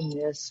be doing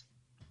this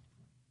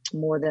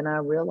more than I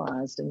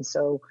realized. And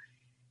so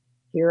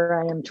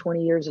here I am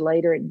 20 years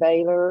later at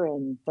Baylor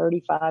and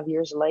 35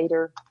 years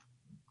later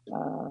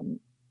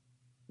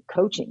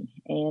coaching,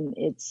 and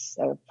it's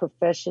a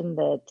profession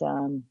that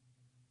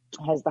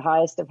has the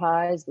highest of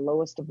highs, the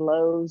lowest of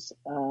lows,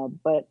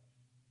 but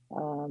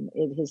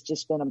it has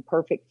just been a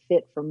perfect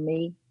fit for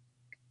me.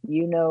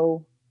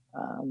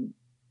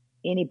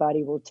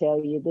 Anybody will tell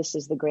you this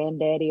is the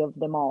granddaddy of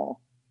them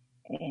all,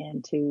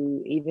 and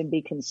to even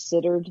be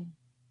considered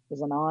is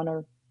an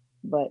honor,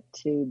 but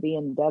to be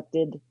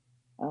inducted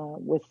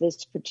with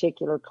this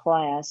particular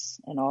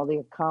class and all the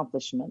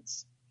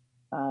accomplishments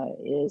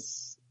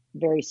is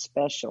very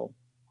special.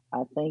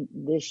 I think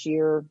this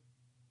year,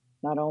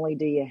 not only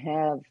do you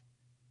have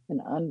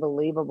an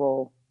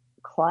unbelievable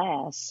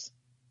class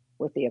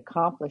with the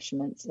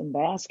accomplishments in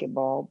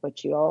basketball,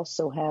 but you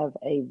also have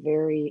a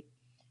very,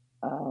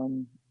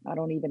 I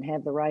don't even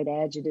have the right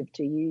adjective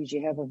to use.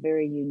 You have a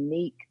very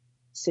unique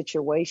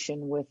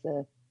situation with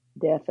the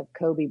death of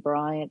Kobe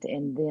Bryant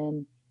and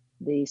then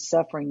the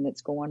suffering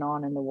that's going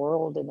on in the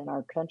world and in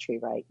our country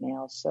right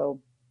now. So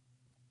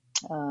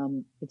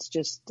it's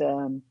just,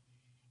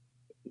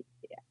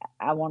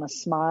 I want to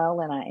smile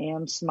and I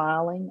am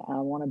smiling. I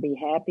want to be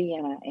happy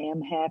and I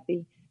am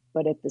happy.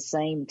 But at the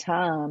same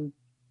time,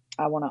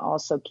 I want to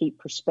also keep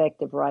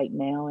perspective right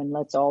now, and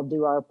let's all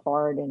do our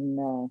part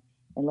and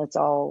let's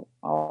all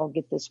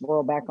get this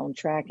world back on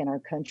track and our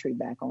country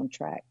back on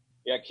track.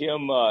 Yeah,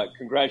 Kim,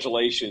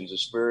 congratulations.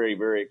 It's very,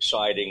 very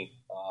exciting.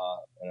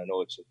 And I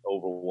know it's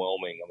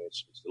overwhelming. I mean,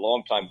 it's a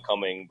long time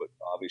coming, but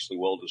obviously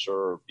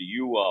well-deserved. Do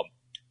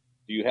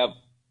you have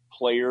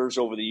players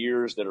over the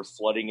years that are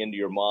flooding into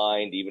your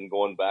mind, even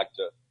going back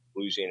to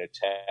Louisiana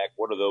Tech?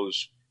 What are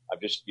those?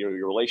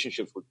 Your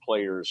relationships with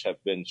players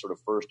have been sort of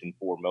first and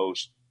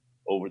foremost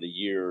over the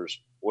years.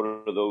 What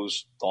are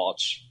those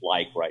thoughts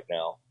like right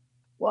now?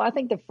 Well, I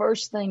think the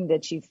first thing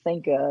that you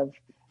think of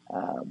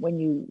when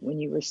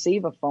you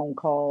receive a phone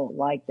call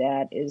like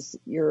that is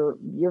you're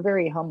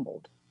very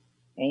humbled,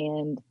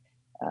 and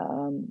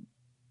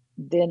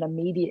then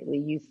immediately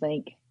you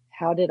think,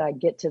 how did I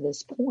get to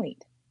this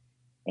point?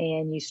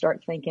 And you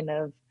start thinking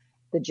of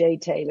the Jay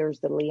Taylors,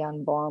 the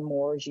Leon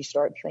Barmores. You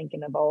start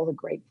thinking of all the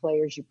great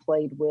players you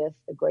played with,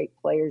 the great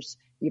players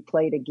you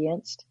played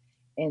against.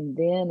 And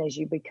then as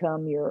you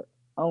become your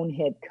own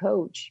head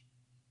coach,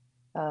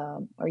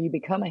 or you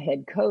become a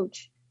head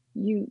coach,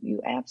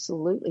 you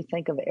absolutely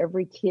think of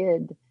every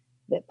kid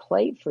that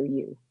played for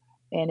you.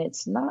 And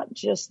it's not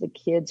just the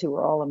kids who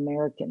are all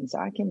Americans.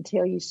 I can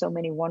tell you so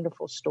many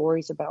wonderful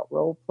stories about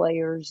role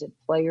players and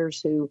players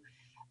who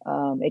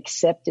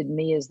accepted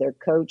me as their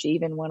coach,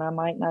 even when I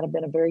might not have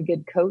been a very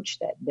good coach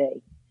that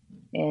day.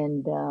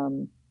 And,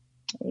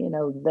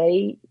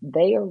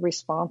 they are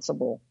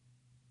responsible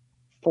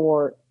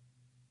for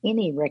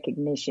any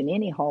recognition,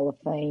 any Hall of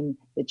Fame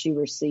that you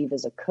receive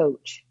as a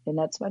coach. And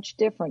that's much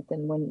different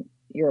than when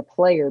you're a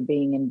player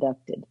being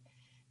inducted.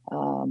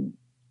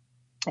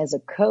 as a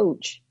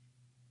coach,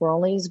 we're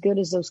only as good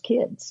as those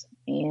kids.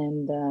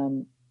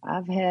 And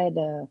I've had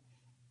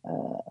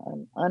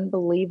an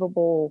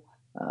unbelievable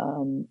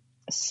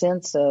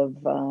sense of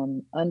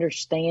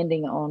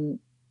understanding on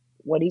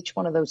what each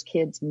one of those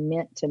kids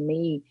meant to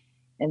me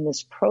in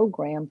this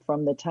program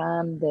from the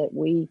time that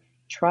we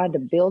tried to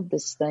build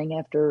this thing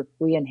after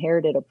we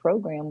inherited a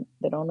program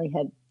that only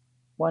had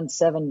won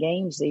 7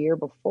 games the year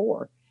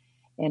before,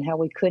 and how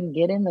we couldn't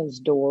get in those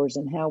doors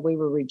and how we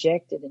were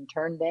rejected and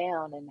turned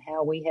down and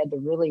how we had to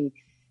really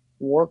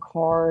work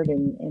hard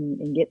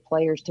and get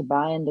players to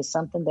buy into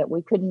something that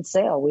we couldn't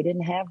sell. We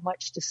didn't have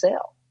much to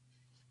sell.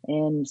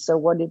 And so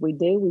what did we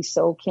do? We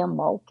sold Kim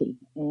Mulkey,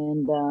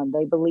 and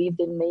they believed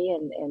in me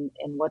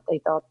and what they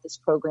thought this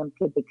program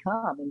could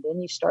become. And then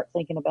you start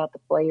thinking about the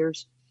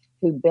players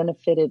who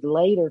benefited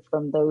later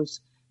from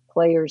those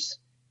players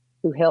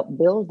who helped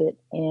build it.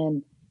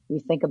 And you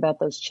think about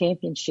those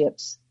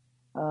championships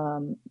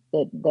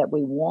that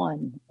we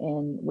won.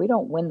 And we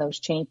don't win those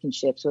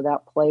championships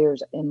without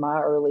players. In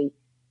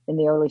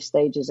the early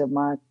stages of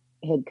my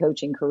head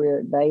coaching career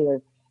at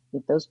Baylor,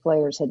 if those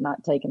players had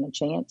not taken a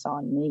chance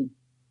on me.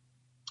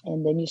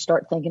 And then you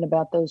start thinking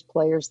about those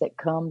players that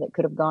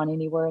could have gone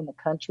anywhere in the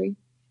country,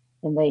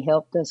 and they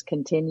helped us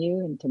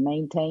continue and to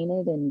maintain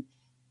it. And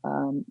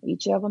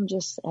each of them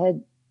just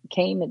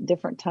came at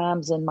different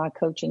times in my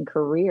coaching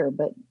career,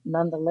 but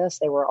nonetheless,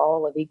 they were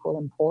all of equal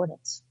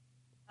importance.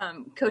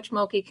 Coach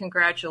Mulkey,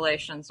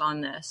 congratulations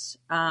on this.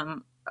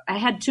 I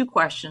had 2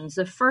 questions.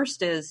 The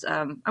first is,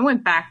 I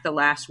went back the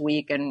last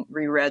week and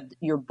reread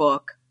your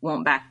book,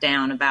 Won't Back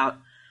Down, about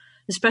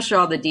especially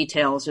all the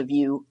details of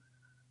you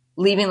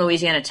leaving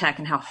Louisiana Tech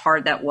and how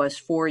hard that was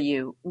for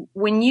you.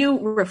 When you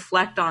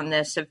reflect on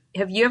this,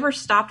 have you ever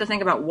stopped to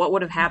think about what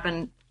would have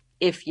happened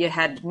if you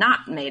had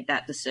not made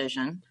that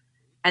decision?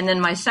 And then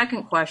my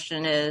second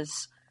question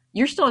is,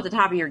 you're still at the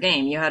top of your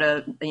game. You had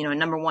a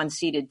number 1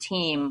 seeded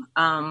team.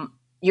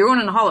 You're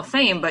going in the Hall of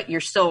Fame, but you're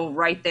still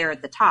right there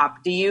at the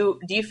top. Do you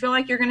feel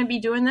like you're going to be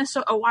doing this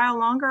a while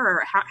longer,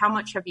 or how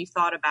much have you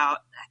thought about,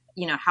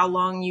 how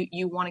long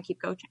you want to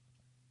keep coaching?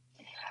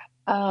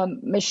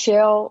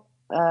 Michelle,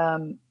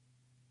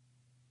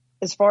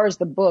 as far as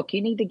the book,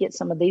 you need to get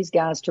some of these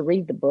guys to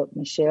read the book,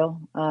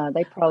 Michelle.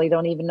 They probably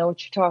don't even know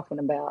what you're talking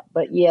about.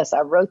 But yes, I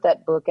wrote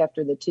that book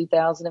after the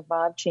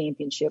 2005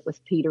 championship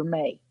with Peter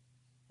May,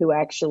 who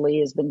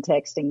actually has been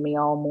texting me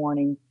all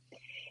morning.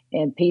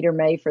 And Peter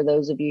May, for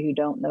those of you who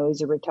don't know,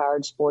 he's a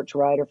retired sports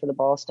writer for the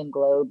Boston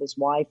Globe. His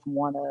wife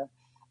won a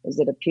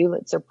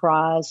Pulitzer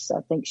Prize?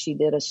 I think she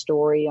did a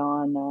story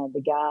on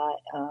the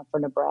guy for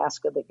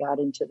Nebraska that got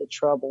into the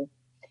trouble.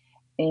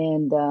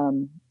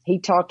 And he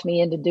talked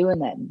me into doing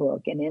that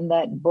book. And in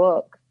that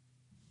book,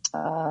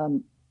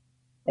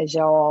 as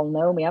y'all all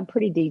know me, I'm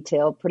pretty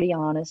detailed, pretty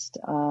honest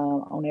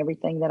on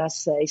everything that I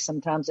say.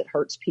 Sometimes it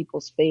hurts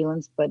people's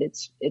feelings, but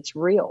it's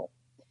real.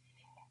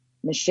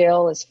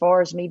 Michelle, as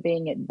far as me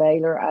being at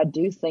Baylor, I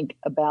do think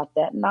about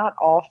that. Not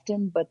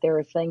often, but there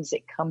are things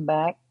that come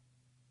back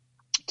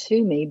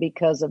to me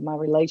because of my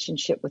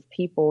relationship with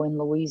people in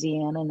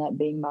Louisiana, and that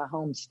being my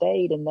home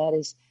state, and that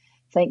is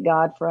thank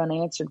God for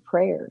unanswered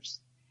prayers.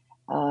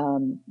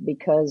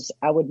 Because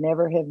I would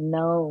never have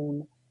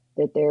known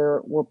that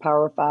there were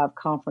Power 5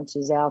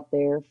 conferences out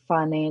there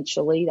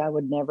financially. I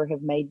would never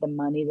have made the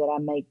money that I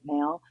make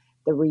now,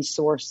 the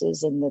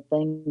resources and the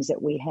things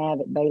that we have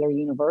at Baylor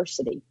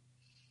University,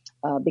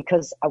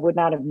 because I would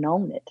not have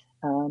known it.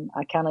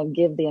 I kind of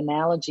give the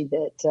analogy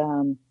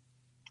that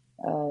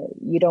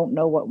you don't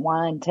know what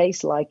wine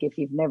tastes like if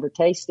you've never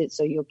tasted it,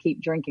 so you'll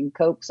keep drinking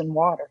Cokes and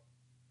water.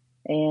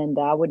 And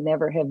I would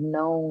never have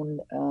known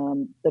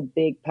the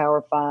big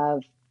Power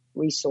 5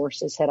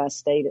 resources had I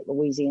stayed at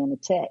Louisiana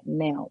Tech.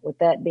 Now, with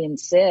that being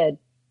said,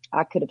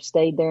 I could have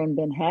stayed there and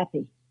been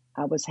happy.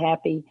 I was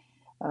happy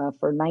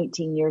for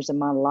 19 years of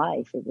my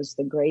life. It was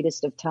the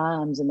greatest of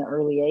times in the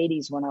early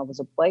 80s when I was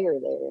a player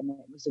there, and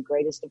it was the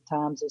greatest of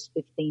times those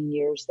 15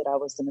 years that I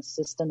was an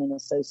assistant and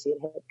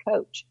associate head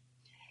coach.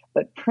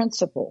 But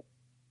principle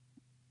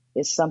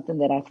is something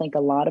that I think a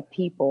lot of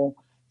people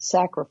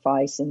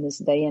sacrifice in this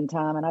day and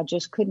time, and I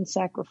just couldn't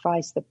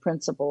sacrifice the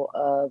principle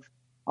of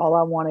all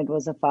I wanted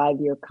was a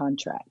 5-year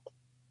contract.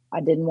 I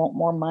didn't want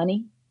more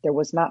money. There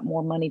was not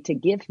more money to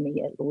give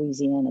me at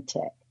Louisiana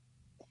Tech.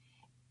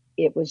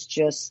 It was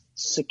just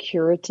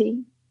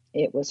security.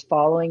 It was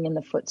following in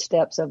the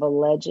footsteps of a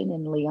legend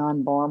in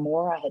Leon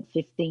Barmore. I had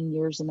 15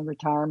 years in the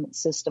retirement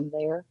system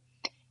there,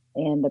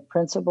 and the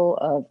principle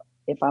of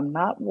if I'm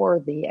not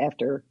worthy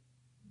after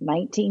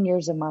 19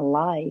 years of my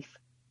life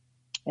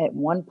at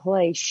one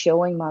place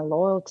showing my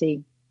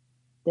loyalty,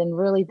 then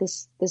really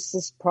this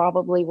is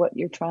probably what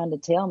you're trying to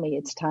tell me.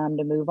 It's time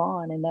to move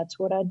on. And that's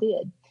what I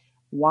did.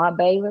 Why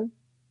Baylor?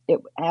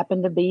 It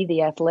happened to be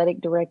the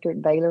athletic director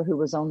at Baylor who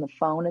was on the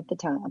phone at the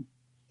time.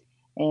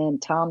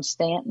 And Tom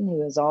Stanton,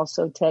 who has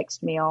also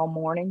texted me all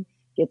morning,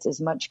 gets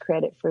as much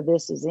credit for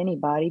this as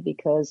anybody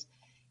because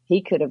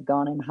he could have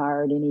gone and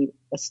hired any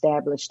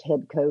established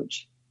head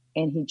coach,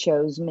 and he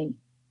chose me.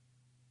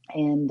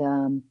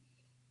 And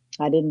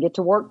I didn't get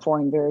to work for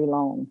him very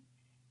long.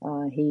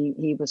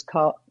 He was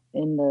caught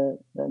in the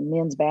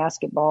men's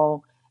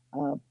basketball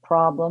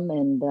problem,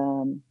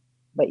 and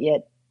but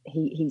yet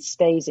he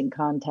stays in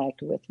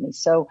contact with me.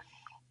 So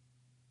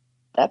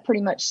that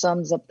pretty much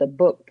sums up the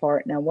book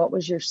part. Now, what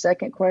was your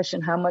second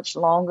question? How much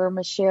longer,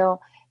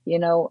 Michelle? You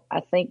know,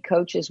 I think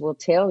coaches will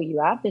tell you,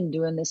 I've been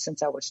doing this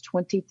since I was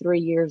 23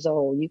 years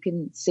old. You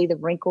can see the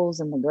wrinkles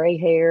and the gray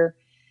hair.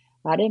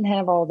 I didn't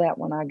have all that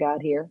when I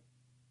got here,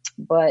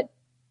 but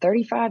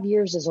 35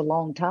 years is a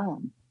long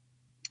time.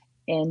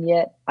 And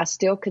yet I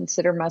still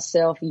consider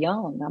myself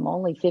young. I'm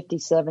only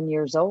 57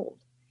 years old.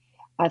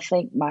 I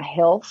think my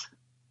health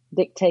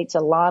dictates a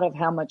lot of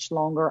how much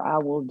longer I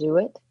will do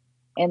it.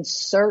 And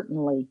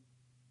certainly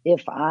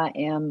if I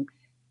am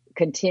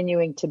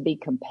continuing to be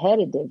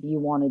competitive, you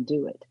want to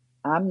do it.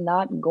 I'm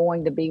not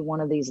going to be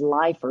one of these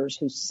lifers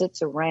who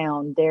sits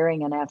around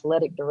daring an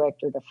athletic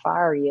director to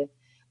fire you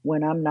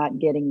when I'm not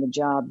getting the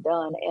job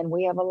done. And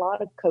we have a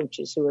lot of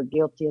coaches who are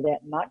guilty of that,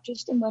 not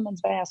just in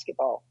women's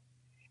basketball,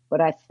 but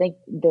I think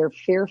they're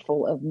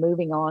fearful of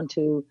moving on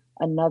to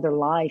another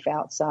life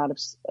outside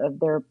of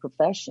their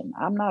profession.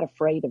 I'm not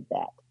afraid of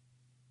that.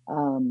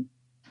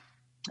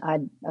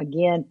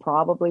 Again,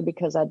 probably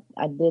because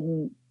I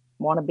didn't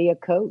want to be a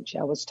coach.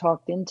 I was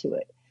talked into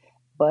it.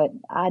 But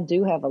I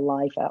do have a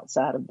life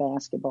outside of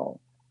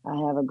basketball. I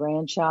have a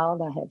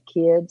grandchild. I have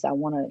kids. I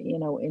want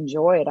to,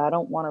 enjoy it. I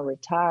don't want to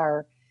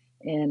retire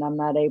and I'm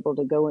not able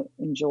to go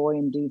enjoy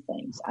and do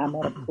things. I'm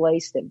at a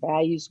place that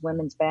values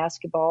women's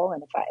basketball.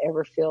 And if I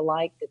ever feel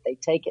like that they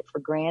take it for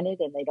granted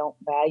and they don't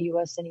value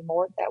us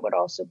anymore, that would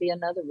also be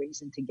another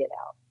reason to get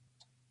out.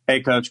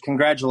 Hey, Coach,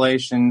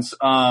 congratulations.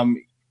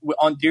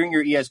 During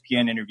your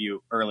ESPN interview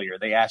earlier,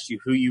 they asked you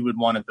who you would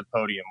want at the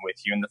podium with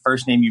you, and the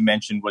first name you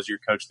mentioned was your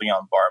coach,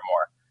 Leon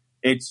Barmore.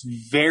 It's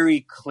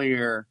very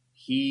clear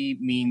he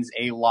means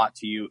a lot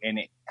to you, and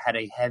it had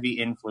a heavy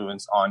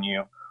influence on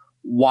you.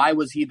 Why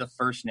was he the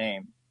first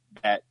name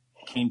that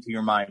came to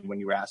your mind when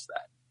you were asked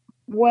that?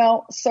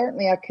 Well,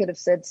 certainly I could have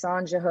said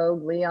Sonja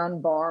Hogg,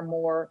 Leon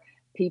Barmore,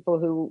 people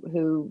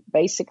who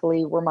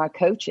basically were my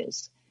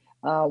coaches.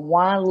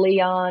 Why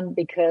Leon?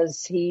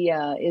 Because he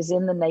is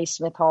in the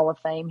Naismith Hall of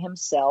Fame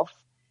himself.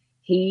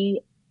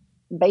 He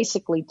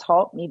basically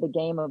taught me the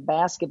game of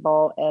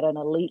basketball at an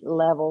elite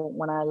level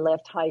when I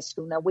left high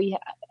school. Now, we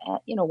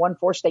won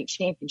 4 state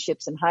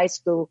championships in high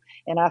school,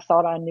 and I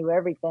thought I knew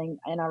everything,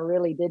 and I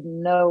really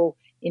didn't know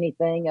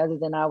anything other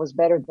than I was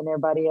better than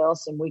everybody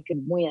else and we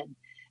could win.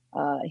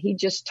 He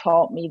just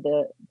taught me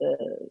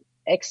the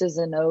X's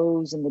and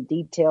O's and the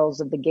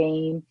details of the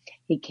game.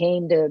 He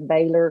came to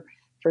Baylor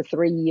for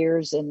 3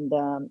 years and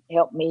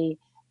helped me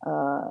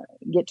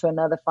get to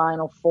another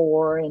Final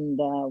Four,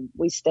 and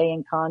we stay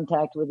in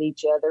contact with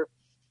each other.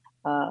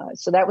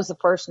 So that was the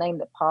first name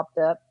that popped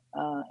up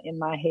in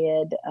my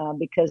head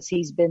because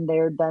he's been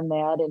there, done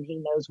that, and he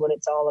knows what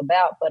it's all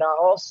about. But I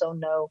also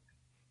know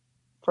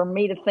for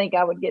me to think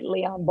I would get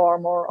Leon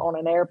Barmore on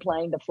an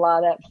airplane to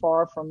fly that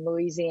far from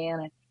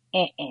Louisiana,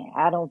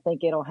 I don't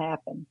think it'll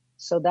happen.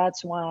 So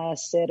that's why I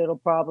said it'll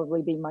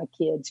probably be my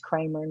kids,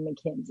 Kramer and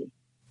McKenzie.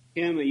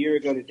 Kim, a year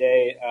ago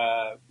today,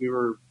 we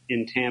were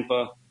in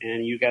Tampa,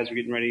 and you guys are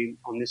getting ready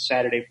on this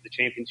Saturday for the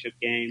championship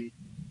game.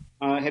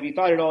 Have you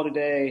thought at all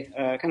today,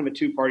 kind of a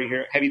two-party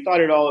here, have you thought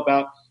at all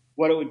about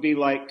what it would be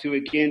like to,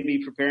 again,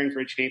 be preparing for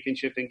a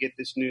championship and get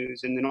this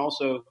news? And then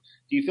also,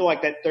 do you feel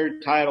like that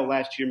third title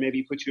last year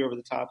maybe put you over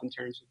the top in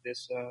terms of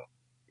this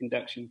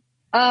induction?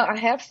 I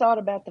have thought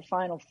about the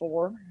Final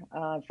Four.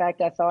 In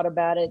fact, I thought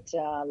about it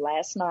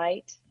last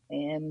night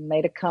and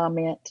made a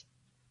comment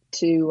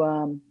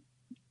to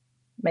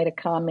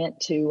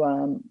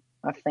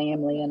my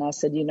family, and I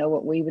said, you know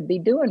what we would be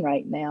doing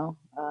right now?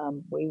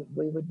 We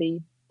would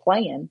be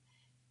playing.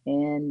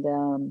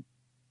 And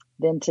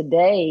then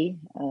today,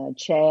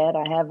 Chad,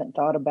 I haven't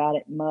thought about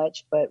it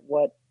much, but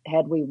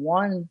had we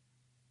won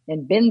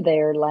and been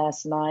there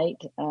last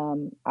night,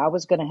 I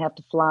was going to have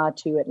to fly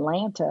to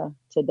Atlanta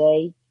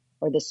today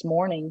or this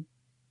morning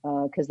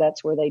because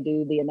that's where they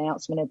do the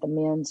announcement at the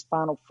men's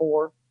Final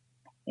Four.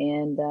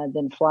 And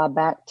then fly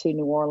back to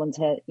New Orleans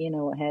had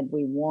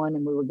we won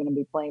and we were going to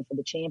be playing for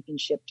the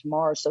championship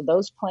tomorrow. So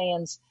those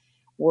plans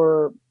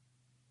were,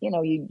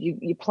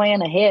 you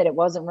plan ahead. It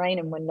wasn't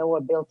raining when Noah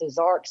built his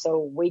ark. So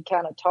we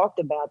kind of talked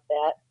about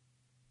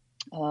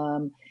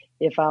that.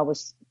 If I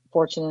was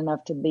fortunate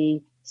enough to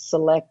be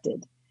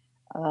selected.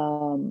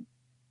 What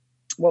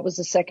was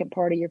the second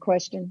part of your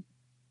question?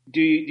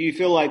 Do you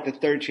feel like the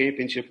third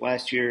championship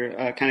last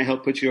year kind of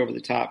helped put you over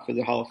the top for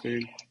the Hall of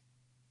Fame?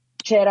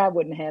 Chad, I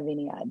wouldn't have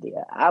any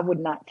idea. I would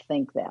not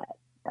think that.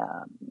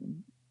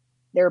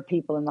 There are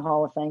people in the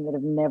Hall of Fame that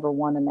have never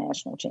won a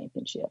national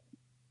championship.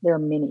 There are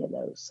many of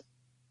those.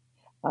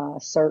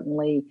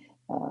 Certainly,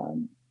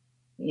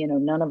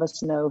 none of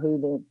us know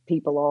who the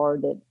people are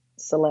that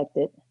select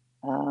it.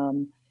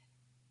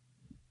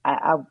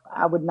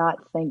 I would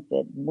not think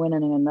that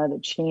winning another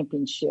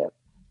championship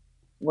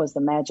was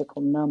the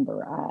magical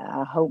number.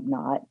 I hope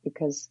not,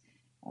 because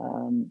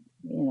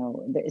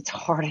it's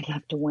hard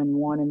enough to win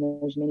one,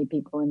 and there's many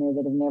people in there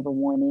that have never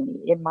won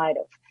any. It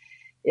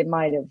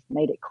might have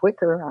made it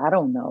quicker. I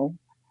don't know.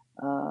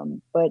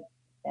 But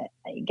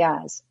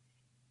guys,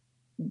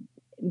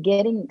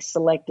 getting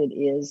selected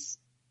is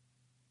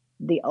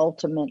the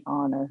ultimate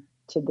honor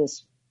to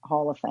this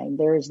Hall of Fame.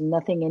 There is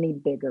nothing any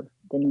bigger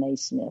than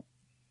Naismith.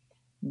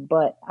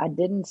 But I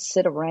didn't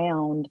sit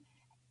around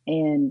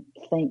and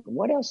think,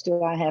 what else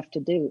do I have to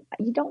do?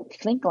 You don't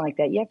think like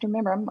that. You have to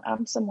remember,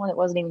 I'm someone that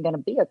wasn't even going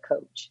to be a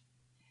coach.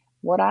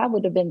 What I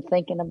would have been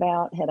thinking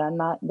about had I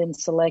not been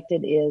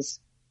selected is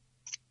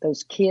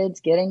those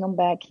kids, getting them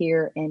back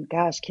here, and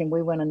gosh, can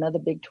we win another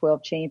Big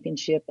 12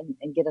 championship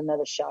and get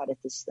another shot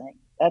at this thing?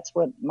 That's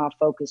what my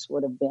focus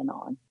would have been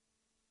on.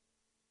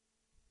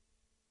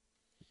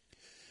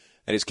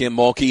 That is Kim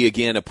Mulkey,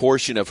 again, a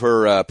portion of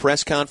her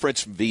press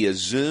conference via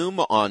Zoom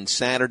on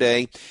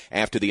Saturday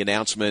after the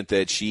announcement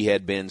that she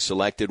had been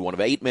selected, one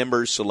of 8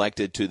 members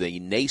selected to the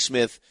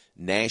Naismith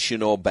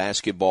National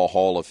Basketball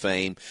Hall of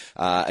Fame.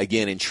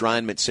 Again,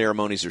 enshrinement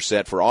ceremonies are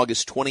set for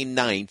August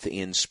 29th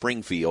in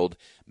Springfield,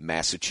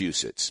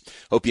 Massachusetts.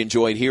 Hope you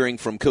enjoyed hearing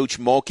from Coach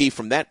Mulkey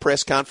from that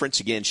press conference.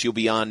 Again, she'll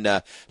be on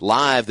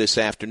live this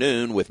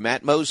afternoon with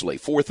Matt Mosley.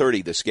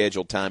 4:30, the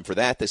scheduled time for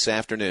that this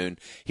afternoon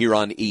here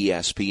on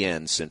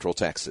ESPN Central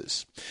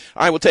Texas.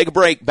 All right, we'll take a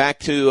break. Back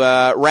to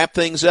wrap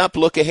things up.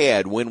 Look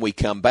ahead when we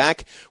come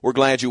back. We're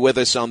glad you're with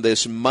us on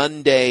this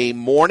Monday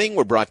morning.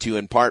 We're brought to you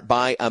in part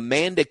by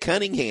Amanda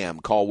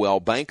Cunningham, Coldwell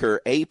Banker,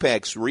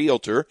 Apex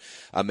Realtor.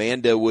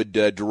 Amanda would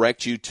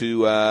direct you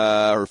to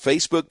her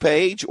Facebook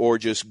page or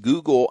just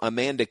Google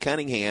Amanda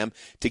Cunningham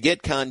to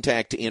get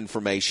contact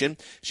information.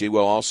 She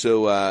will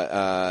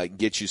also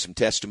get you some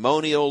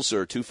testimonials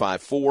or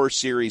 254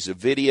 series of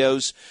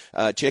videos.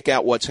 Check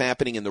out what's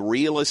happening in the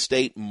real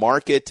estate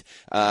market.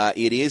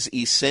 It is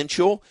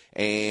essential,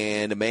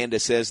 and Amanda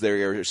says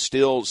they are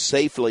still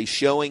safely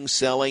showing,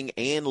 selling,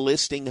 and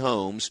listing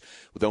homes.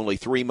 With only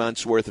 3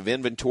 months' worth of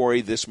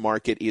inventory, this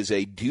market is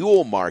a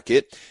dual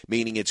market,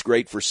 meaning it's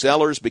great for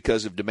sellers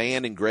because of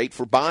demand and great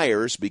for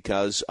buyers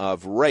because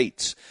of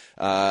rates.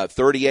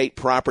 38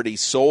 properties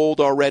sold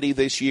already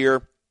this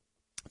year.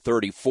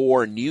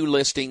 34 new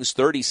listings,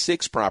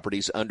 36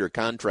 properties under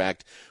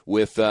contract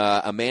with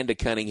Amanda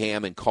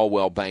Cunningham and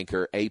Coldwell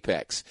Banker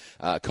Apex.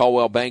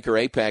 Coldwell Banker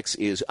Apex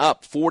is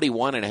up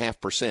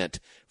 41.5%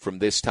 from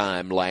this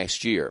time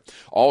last year.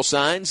 All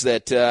signs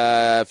that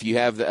if you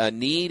have a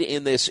need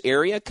in this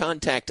area,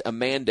 contact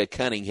Amanda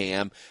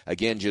Cunningham.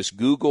 Again, just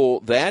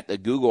Google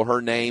that, Google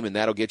her name, and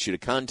that'll get you to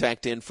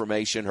contact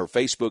information, her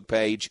Facebook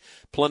page,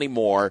 plenty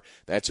more.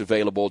 That's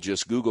available.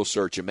 Just Google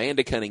search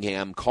Amanda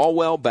Cunningham,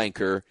 Coldwell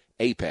Banker,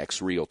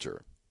 Apex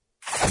Realtor.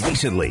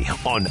 Recently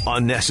on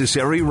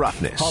Unnecessary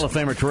Roughness. Hall of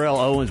Famer Terrell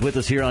Owens with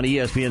us here on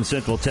ESPN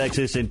Central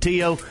Texas. And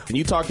Tio, and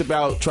you talked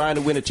about trying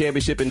to win a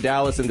championship in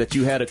Dallas and that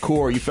you had a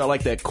core. You felt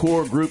like that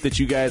core group that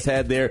you guys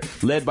had there,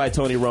 led by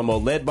Tony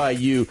Romo, led by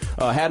you,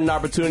 had an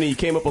opportunity. You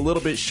came up a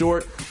little bit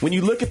short. When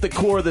you look at the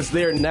core that's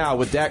there now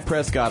with Dak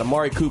Prescott,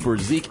 Amari Cooper,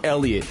 Zeke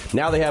Elliott,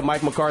 now they have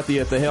Mike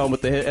McCarthy at the helm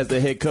as the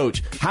head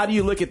coach. How do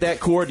you look at that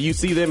core? Do you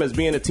see them as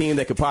being a team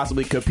that could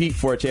possibly compete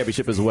for a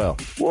championship as well?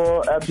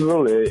 Well,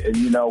 absolutely.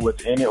 And,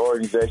 with any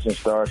organization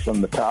starts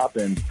from the top,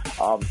 and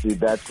obviously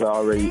that's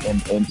already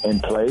in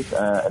place.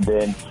 And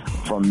then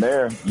from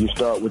there, you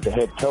start with the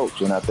head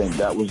coach, and I think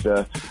that was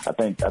I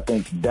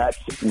think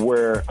that's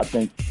where I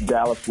think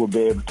Dallas will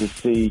be able to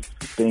see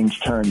things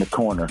turn the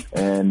corner.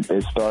 And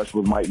it starts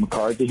with Mike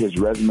McCarthy. His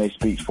resume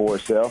speaks for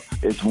itself.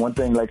 It's one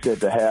thing, like I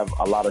said, to have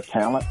a lot of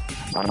talent,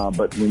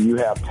 but when you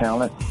have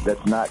talent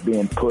that's not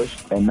being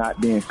pushed and not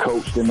being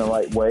coached in the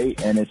right way,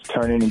 and it's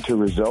turning into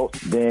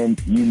results, then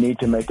you need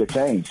to make a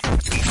change.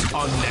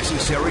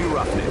 Unnecessary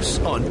Roughness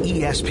on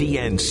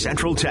ESPN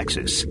Central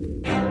Texas.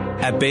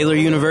 At Baylor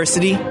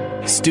University,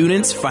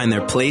 students find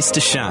their place to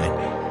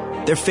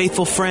shine. They're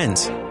faithful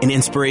friends and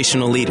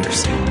inspirational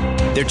leaders.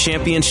 They're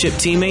championship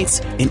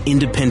teammates and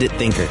independent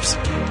thinkers.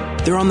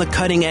 They're on the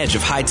cutting edge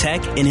of high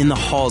tech and in the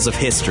halls of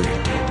history.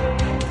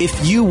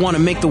 If you want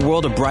to make the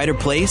world a brighter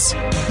place,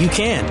 you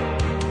can.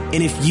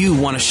 And if you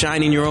want to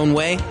shine in your own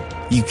way,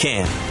 you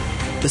can.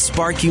 The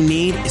spark you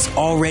need is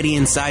already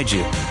inside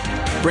you.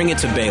 Bring it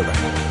to Baylor,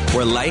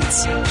 where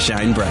lights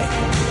shine bright.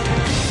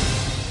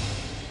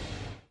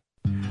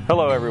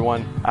 Hello,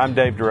 everyone. I'm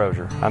Dave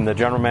DeRozier. I'm the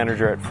general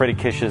manager at Freddie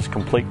Kish's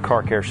Complete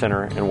Car Care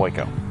Center in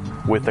Waco.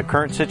 With the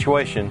current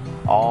situation,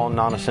 all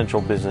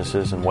non-essential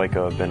businesses in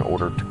Waco have been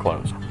ordered to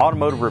close.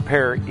 Automotive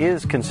repair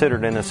is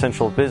considered an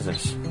essential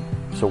business,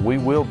 so we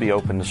will be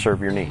open to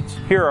serve your needs.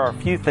 Here are a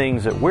few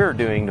things that we're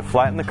doing to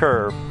flatten the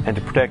curve and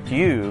to protect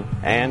you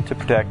and to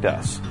protect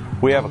us.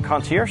 We have a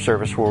concierge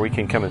service where we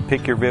can come and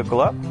pick your vehicle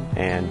up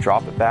and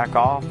drop it back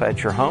off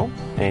at your home,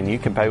 and you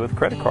can pay with a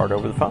credit card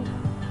over the phone.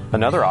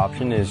 Another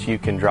option is you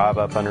can drive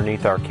up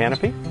underneath our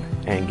canopy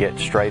and get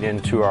straight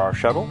into our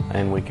shuttle,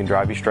 and we can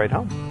drive you straight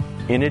home.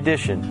 In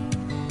addition,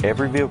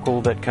 every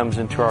vehicle that comes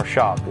into our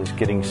shop is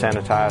getting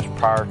sanitized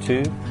prior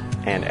to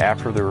and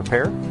after the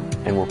repair,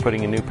 and we're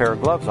putting a new pair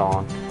of gloves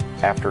on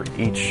after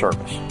each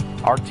service.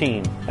 Our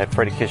team at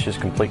Freddie Kish's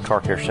Complete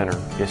Car Care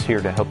Center is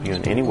here to help you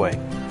in any way.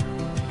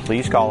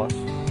 Please call us.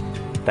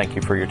 Thank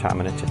you for your time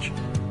and attention.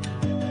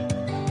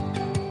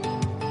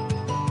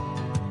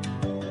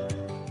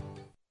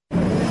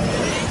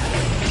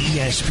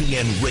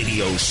 ESPN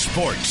Radio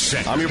Sports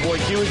Center. I'm your boy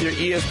Q with your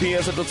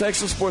ESPN Central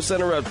Texas Sports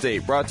Center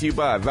update, brought to you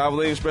by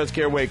Valvoline Express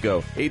Care Waco,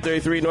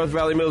 833 North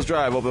Valley Mills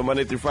Drive, open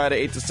Monday through Friday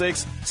 8 to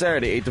 6,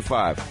 Saturday 8 to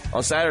 5.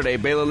 On Saturday,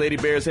 Baylor Lady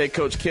Bears head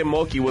coach Kim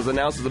Mulkey was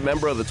announced as a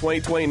member of the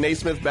 2020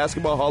 Naismith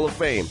Basketball Hall of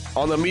Fame.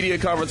 On the media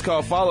conference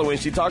call following,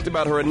 she talked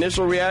about her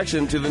initial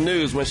reaction to the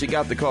news when she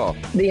got the call.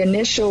 The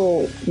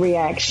initial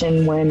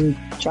reaction when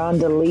John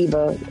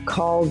DeLeva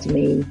called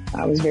me,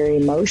 I was very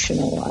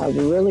emotional. I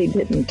really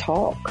didn't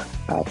talk.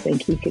 I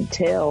think he could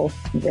tell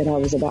that I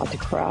was about to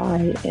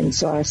cry, and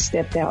so I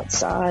stepped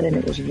outside and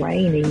it was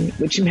raining,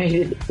 which made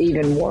it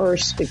even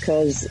worse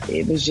because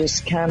it was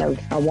just kind of,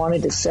 I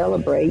wanted to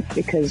celebrate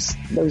because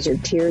those are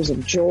tears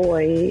of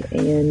joy,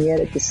 and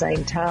yet at the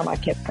same time I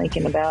kept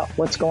thinking about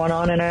what's going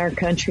on in our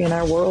country and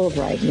our world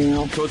right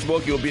now. Coach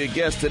Mulkey will be a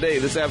guest today,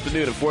 this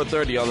afternoon at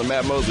 4:30 on the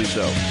Matt Mosley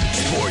Show.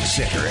 Sports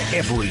Center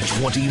every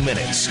 20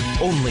 minutes,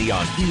 only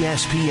on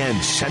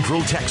ESPN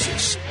Central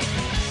Texas.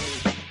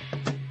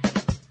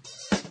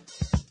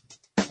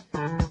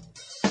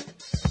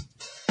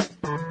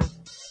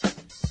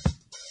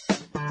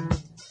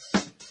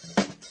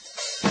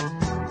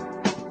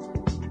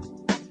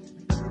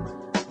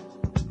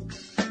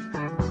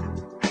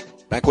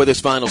 Back with this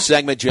final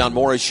segment, John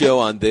Morris Show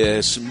on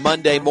this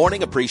Monday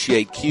morning.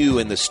 Appreciate Q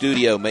in the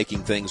studio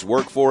making things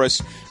work for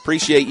us.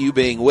 Appreciate you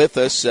being with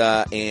us,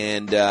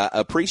 and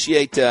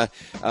appreciate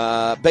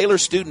Baylor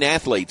student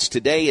athletes.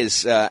 Today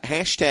is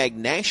hashtag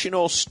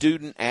National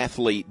Student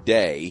Athlete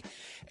Day.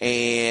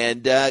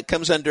 And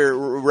comes under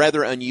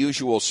rather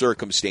unusual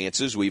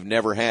circumstances. We've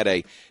never had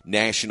a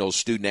National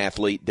Student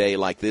Athlete Day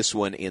like this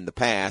one in the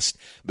past.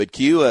 But,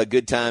 Q, a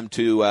good time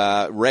to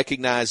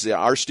recognize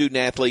our student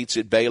athletes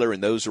at Baylor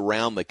and those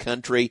around the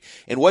country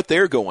and what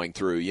they're going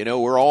through. You know,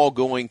 we're all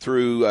going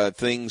through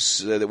things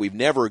that we've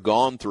never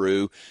gone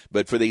through.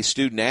 But for these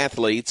student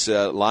athletes,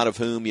 a lot of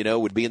whom, you know,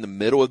 would be in the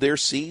middle of their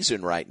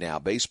season right now.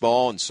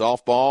 Baseball and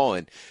softball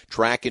and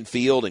track and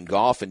field and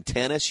golf and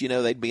tennis, you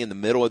know, they'd be in the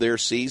middle of their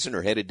season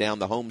or headed down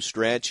the home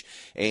stretch,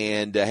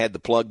 and had the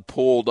plug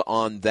pulled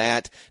on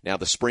that. Now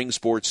the spring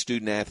sports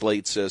student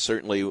athletes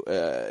certainly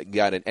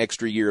got an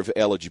extra year of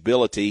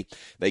eligibility.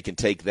 They can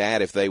take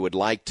that if they would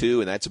like to,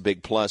 and that's a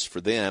big plus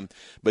for them.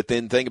 But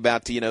then think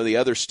about, you know, the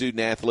other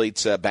student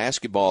athletes,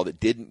 basketball,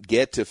 that didn't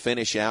get to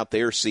finish out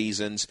their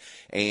seasons.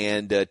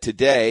 And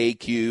today,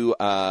 Q,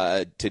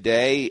 I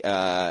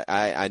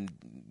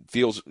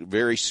feels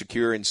very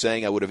secure in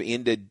saying I would have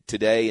ended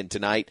today and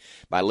tonight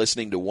by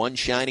listening to One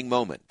Shining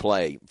Moment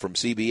play from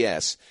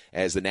CBS,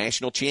 as the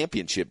national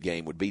championship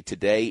game would be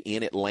today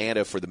in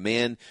Atlanta for the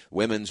men.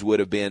 Women's would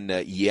have been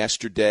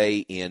yesterday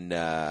in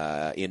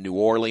New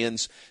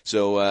Orleans.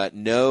 So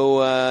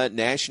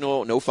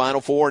no Final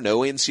Four,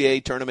 no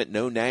NCAA tournament,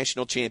 no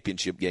national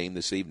championship game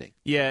this evening.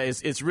 Yeah,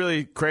 it's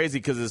really crazy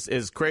because it's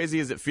as crazy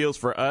as it feels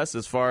for us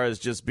as far as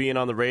just being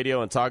on the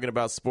radio and talking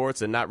about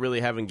sports and not really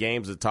having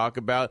games to talk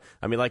about.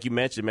 I mean, like you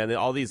mentioned, man,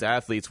 all these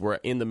athletes were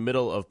in the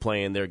middle of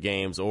playing their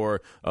games,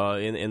 or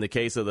in the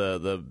case of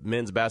the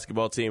men's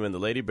basketball team and the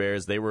Lady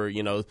Bears, they were,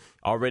 you know,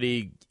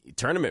 already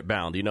tournament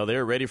bound. You know, they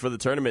were ready for the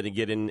tournament and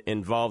get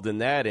involved in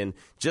that. And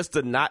just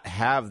to not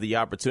have the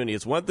opportunity,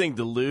 it's one thing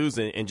to lose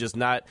and just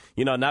not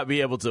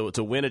be able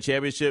to win a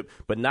championship,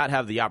 but not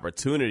have the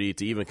opportunity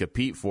to even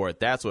compete for it.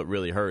 That's what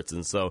really hurts.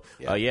 And so,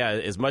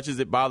 as much as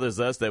it bothers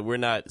us that we're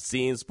not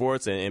seeing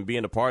sports and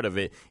being a part of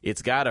it,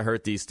 it's got to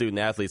hurt these student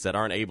athletes that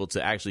aren't able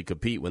to actually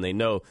compete when they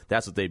know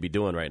that's what they'd be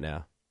doing right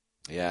now.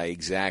 Yeah,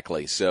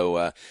 exactly.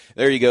 So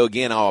there you go.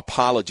 Again, I'll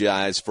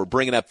apologize for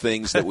bringing up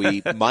things that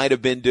we might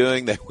have been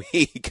doing, that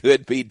we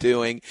could be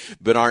doing,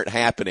 but aren't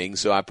happening.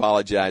 So I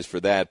apologize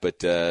for that.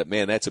 But,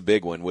 man, that's a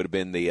big one. Would have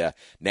been the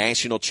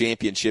national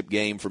championship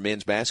game for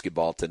men's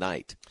basketball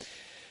tonight.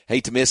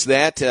 Hate to miss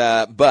that,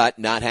 but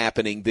not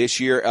happening this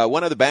year.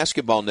 One other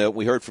basketball note,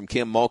 we heard from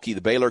Kim Mulkey,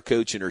 the Baylor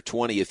coach in her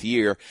 20th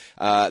year.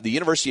 The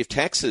University of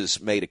Texas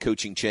made a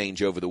coaching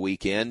change over the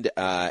weekend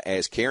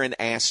as Karen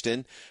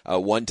Aston,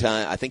 one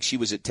time, I think she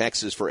was at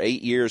Texas for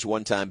 8 years,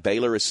 one time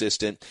Baylor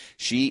assistant.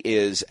 She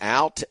is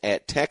out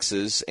at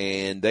Texas,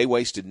 and they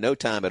wasted no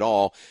time at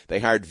all.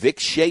 They hired Vic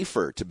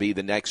Schaefer to be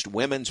the next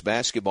women's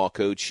basketball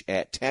coach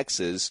at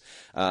Texas.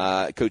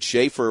 Coach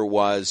Schaefer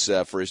was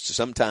for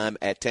some time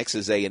at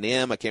Texas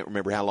A&M. I can't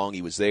remember how long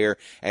he was there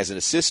as an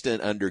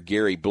assistant under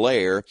Gary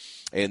Blair,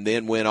 and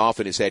then went off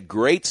and has had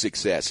great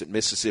success at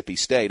Mississippi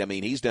State. I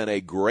mean, he's done a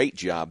great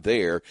job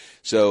there.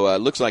 So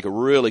looks like a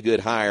really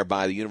good hire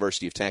by the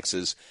University of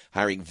Texas,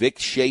 hiring Vic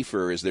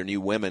Schaefer as their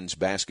new women's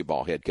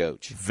basketball head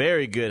coach.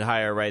 Very good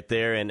hire right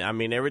there. And, I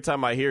mean, every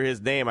time I hear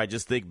his name, I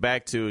just think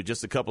back to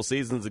just a couple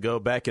seasons ago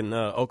back in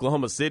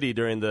Oklahoma City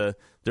during the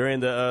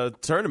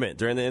tournament,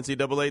 during the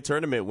NCAA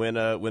tournament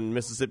when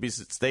Mississippi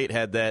State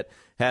had that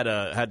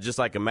had just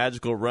like a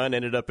magical run,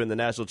 ended up in the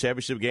national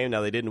championship game.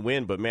 Now they didn't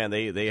win, but man,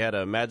 they had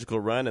a magical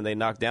run and they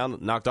knocked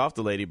off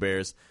the Lady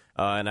Bears.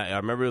 And I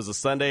remember it was a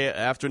Sunday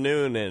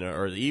afternoon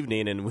or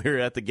evening, and we were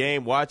at the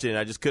game watching. And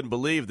I just couldn't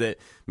believe that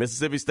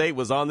Mississippi State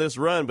was on this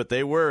run, but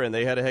they were, and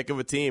they had a heck of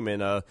a team,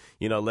 and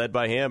led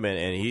by him,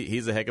 and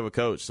he's a heck of a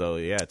coach. So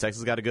yeah,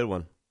 Texas got a good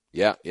one.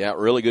 Yeah,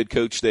 really good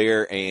coach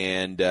there,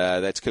 and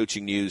that's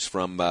coaching news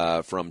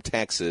from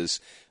Texas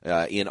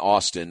in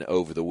Austin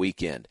over the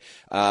weekend.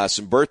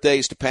 Some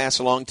birthdays to pass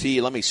along to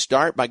you. Let me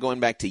start by going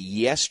back to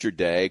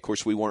yesterday. Of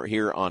course, we weren't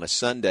here on a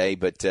Sunday,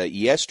 but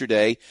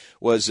yesterday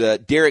was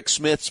Derek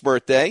Smith's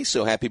birthday,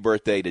 so happy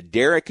birthday to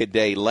Derek, a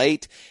day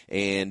late,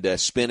 and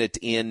spent it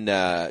in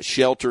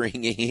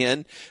sheltering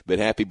in, but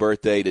happy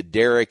birthday to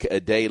Derek, a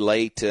day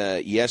late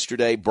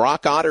yesterday.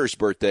 Brock Otter's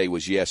birthday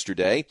was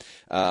yesterday,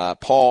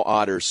 Paul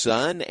Otter's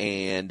son,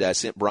 and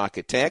sent Brock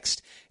a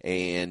text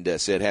and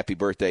said happy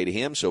birthday to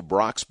him. So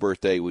Brock's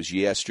birthday was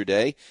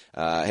yesterday.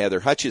 Heather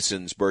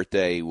Hutchison's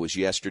birthday was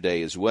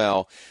yesterday as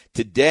well.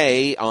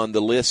 Today on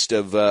the list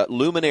of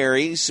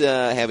luminaries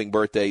having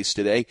birthdays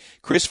today,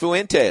 Chris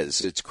Fuentes.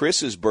 It's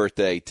Chris's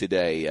birthday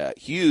today.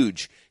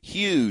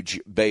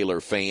 Huge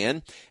Baylor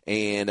fan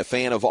and a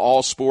fan of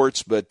all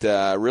sports, but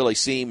really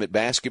see him at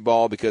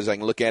basketball because I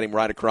can look at him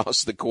right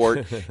across the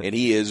court, and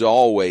he is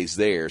always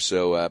there.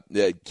 So,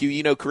 Q,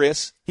 you know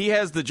Chris? He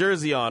has the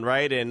jersey on,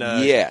 right? And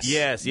yes.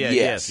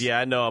 Yeah,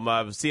 I know him.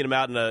 I've seen him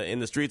out in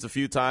the streets a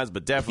few times,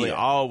 but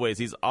definitely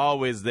he's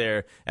always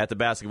there at the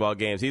basketball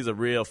games. He's a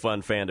real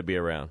fun fan to be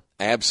around.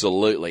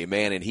 Absolutely,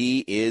 man, and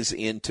he is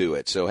into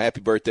it. So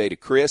happy birthday to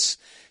Chris.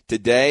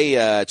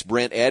 Today, it's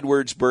Brent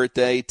Edwards'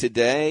 birthday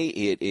today.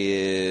 It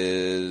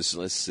is,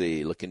 let's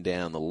see, looking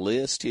down the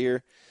list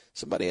here.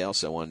 Somebody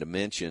else I wanted to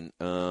mention.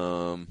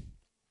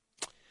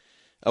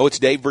 It's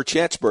Dave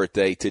Burchett's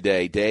birthday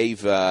today.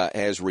 Dave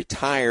has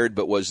retired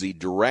but was the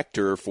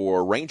director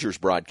for Rangers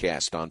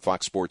broadcast on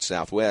Fox Sports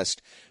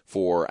Southwest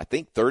for, I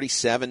think,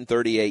 37,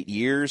 38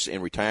 years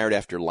and retired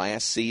after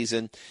last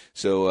season.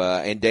 So,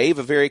 and Dave,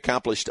 a very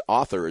accomplished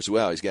author as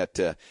well. He's got,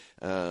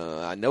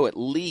 I know, at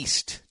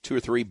least 2 or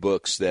 3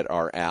 books that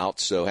are out.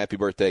 So happy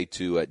birthday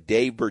to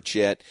Dave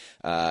Burchett.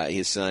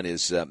 His son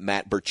is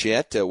Matt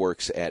Burchett,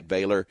 works at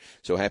Baylor.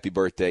 So happy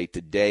birthday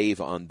to Dave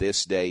on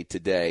this day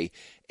today.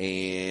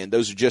 And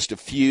those are just a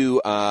few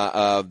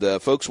of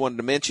the folks wanted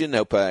to mention.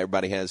 Hope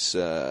everybody has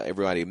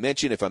everybody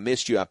mentioned. If I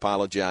missed you, I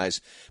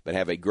apologize. But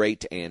have a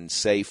great and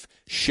safe,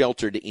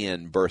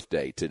 sheltered-in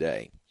birthday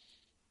today.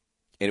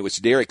 And it was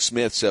Derek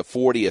Smith's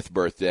 40th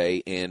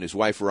birthday, and his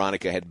wife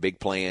Veronica had big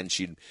plans.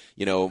 She,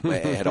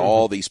 had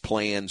all these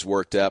plans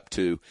worked up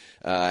to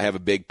have a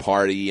big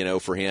party,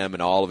 for him,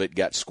 and all of it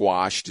got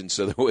squashed. And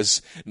so there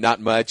was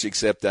not much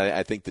except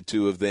I think the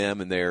 2 of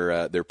them and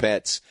their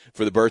pets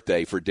for the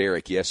birthday for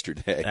Derek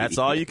yesterday. That's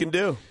all you can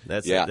do.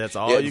 That's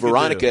all you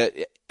Veronica, can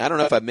do. I don't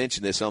know if I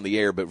mentioned this on the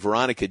air, but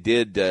Veronica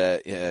did,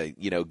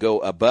 go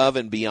above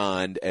and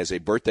beyond as a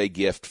birthday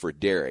gift for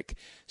Derek.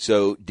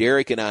 So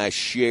Derek and I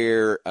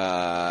share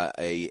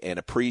an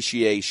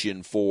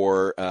appreciation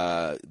for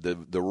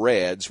the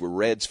Reds. We're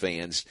Reds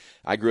fans.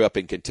 I grew up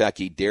in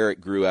Kentucky. Derek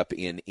grew up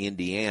in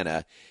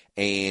Indiana.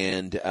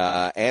 And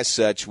as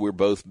such, we're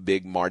both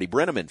big Marty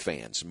Brennaman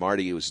fans.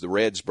 Marty was the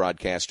Reds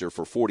broadcaster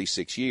for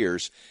 46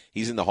 years.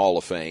 He's in the Hall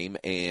of Fame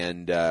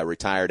and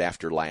retired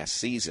after last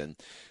season.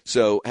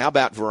 So how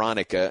about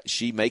Veronica?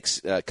 She makes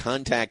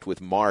contact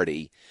with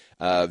Marty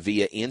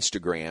via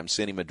Instagram,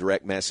 sent him a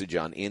direct message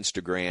on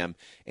Instagram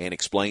and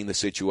explained the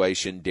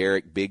situation.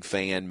 Derek, big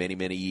fan, many,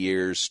 many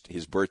years.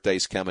 His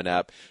birthday's coming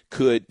up.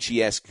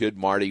 She asked, could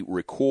Marty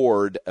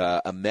record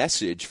a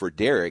message for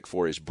Derek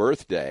for his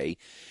birthday?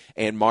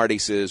 And Marty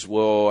says,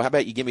 well, how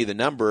about you give me the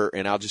number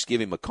and I'll just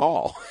give him a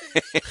call?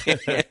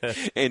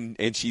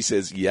 and she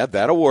says, yeah,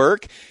 that'll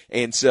work.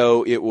 And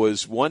so it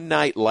was one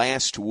night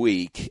last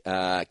week.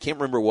 I can't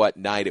remember what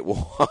night it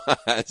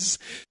was.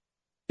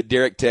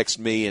 Derek texts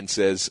me and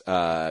says,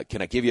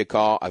 can I give you a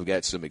call? I've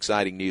got some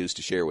exciting news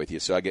to share with you.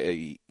 So,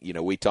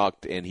 we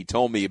talked, and he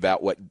told me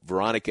about what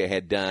Veronica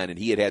had done, and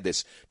he had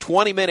this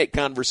 20-minute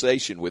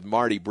conversation with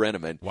Marty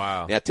Brennaman.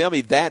 Wow. Now, tell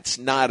me that's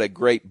not a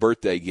great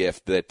birthday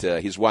gift that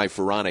his wife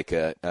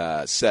Veronica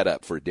set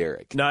up for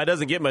Derek. No, it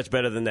doesn't get much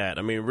better than that.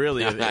 I mean,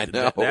 really, I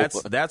know.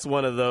 That's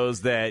one of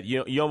those that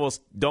you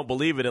almost don't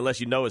believe it unless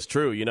you know it's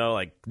true.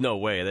 Like, no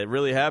way, that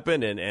really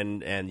happened,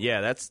 and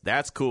yeah,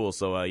 that's cool.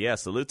 So,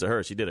 salute to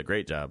her. She did a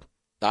great job.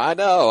 I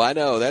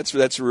know.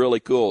 That's really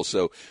cool.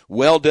 So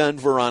well done,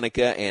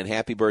 Veronica, and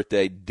happy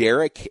birthday,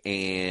 Derek.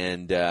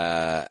 And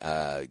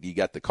you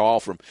got the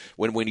call from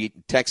when you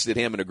texted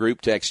him in a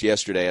group text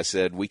yesterday. I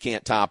said we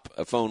can't top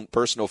a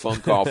personal phone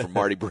call from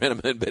Marty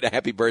Brennaman, but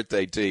happy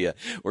birthday to you.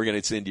 We're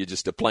going to send you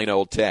just a plain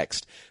old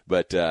text.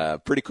 But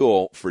pretty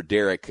cool for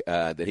Derek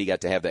that he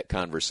got to have that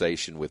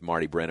conversation with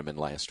Marty Brennaman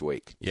last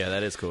week. Yeah,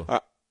 that is cool.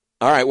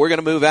 All right, we're going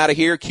to move out of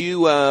here.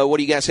 Q, what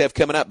do you guys have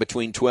coming up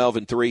between 12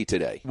 and 3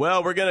 today?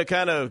 Well, we're going to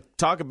kind of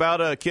talk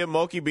about Kim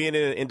Mulkey being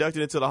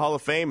inducted into the Hall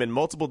of Fame in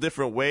multiple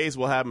different ways.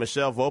 We'll have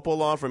Michelle Vopel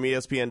on from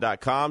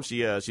ESPN.com.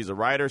 She's a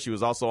writer. She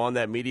was also on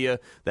that media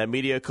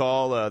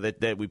call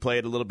that we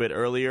played a little bit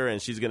earlier, and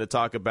she's going to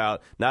talk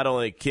about not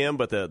only Kim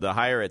but the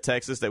hire at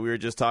Texas that we were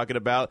just talking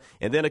about,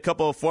 and then a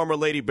couple of former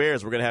Lady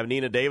Bears. We're going to have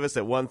Nina Davis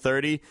at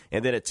 1:30,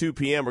 and then at 2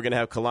 p.m. we're going to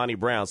have Kalani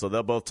Brown. So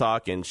they'll both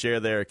talk and share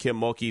their Kim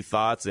Mulkey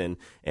thoughts and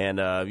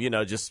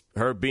just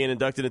her being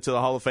inducted into the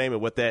Hall of Fame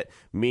and what that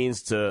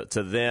means to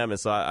them. And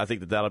so I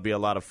think that'll be a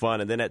lot of fun.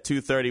 And then at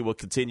 2:30, we'll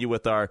continue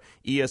with our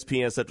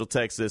ESPN Central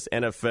Texas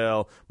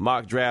NFL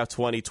Mock Draft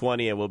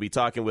 2020, and we'll be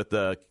talking with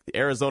the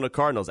Arizona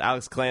Cardinals.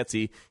 Alex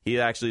Clancy, he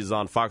actually is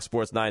on Fox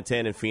Sports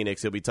 910 in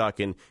Phoenix. He'll be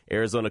talking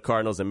Arizona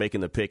Cardinals and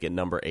making the pick at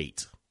number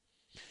 8.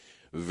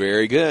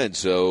 Very good.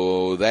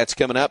 So that's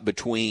coming up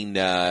between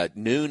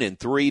noon and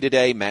 3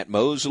 today. Matt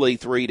Mosley,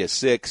 3 to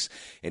 6.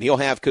 And he'll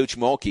have Coach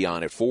Mulkey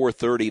on at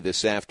 4:30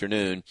 this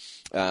afternoon.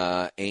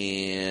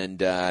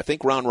 And I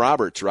think Ron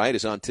Roberts, right,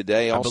 is on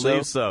today also? I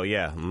believe so,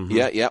 yeah. Mm-hmm.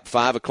 Yeah.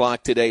 5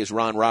 o'clock today is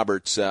Ron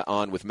Roberts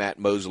on with Matt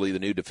Mosley, the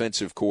new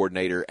defensive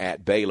coordinator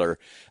at Baylor.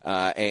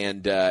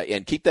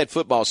 And keep that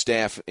football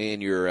staff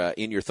in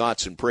your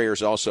thoughts and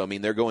prayers also. I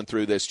mean, they're going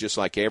through this just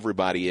like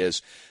everybody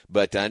is.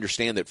 But I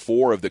understand that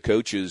 4 of the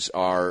coaches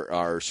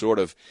are sort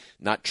of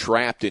not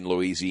trapped in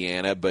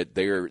Louisiana, but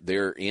they're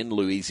in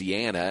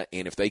Louisiana.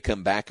 And if they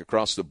come back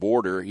across the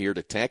border here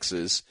to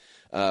Texas,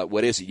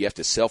 what is it? You have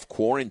to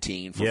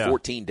self-quarantine for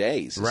 14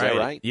 days. Is that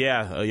right?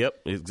 Yeah. Yep.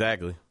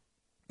 Exactly.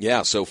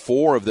 Yeah. So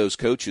 4 of those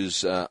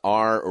coaches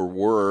are or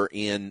were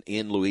in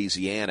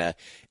Louisiana,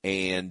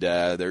 and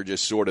they're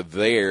just sort of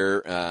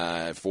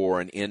there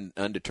for an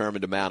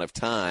undetermined amount of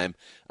time,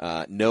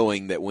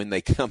 knowing that when they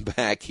come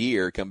back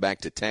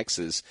to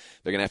Texas,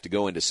 they're going to have to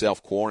go into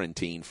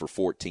self-quarantine for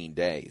 14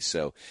 days.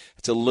 So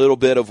it's a little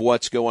bit of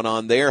what's going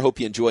on there. Hope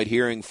you enjoyed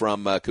hearing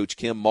from Coach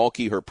Kim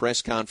Mulkey, her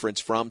press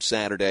conference from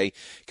Saturday.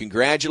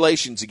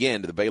 Congratulations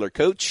again to the Baylor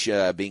coach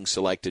being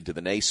selected to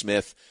the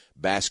Naismith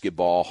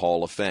Basketball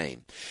Hall of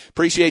Fame.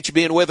 Appreciate you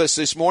being with us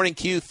this morning.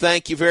 Q,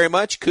 thank you very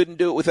much. Couldn't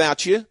do it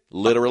without you.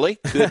 Literally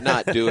could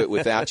not do it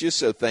without you,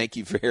 so thank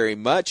you very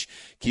much.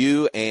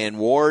 Q and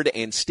Ward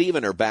and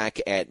Steven are back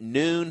at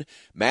noon.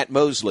 Matt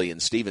Mosley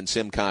and Steven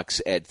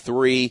Simcox at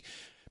 3.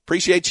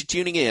 Appreciate you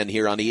tuning in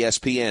here on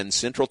ESPN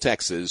Central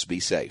Texas.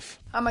 Be safe.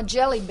 I'm a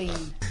jelly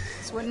bean.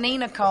 That's what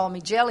Nina called me,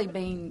 jelly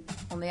bean.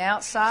 On the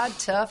outside,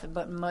 tough,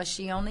 but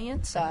mushy on the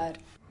inside.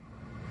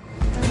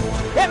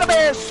 And the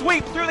Bears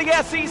sweep through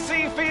the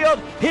SEC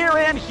field here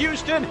in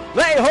Houston.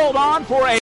 They hold on for a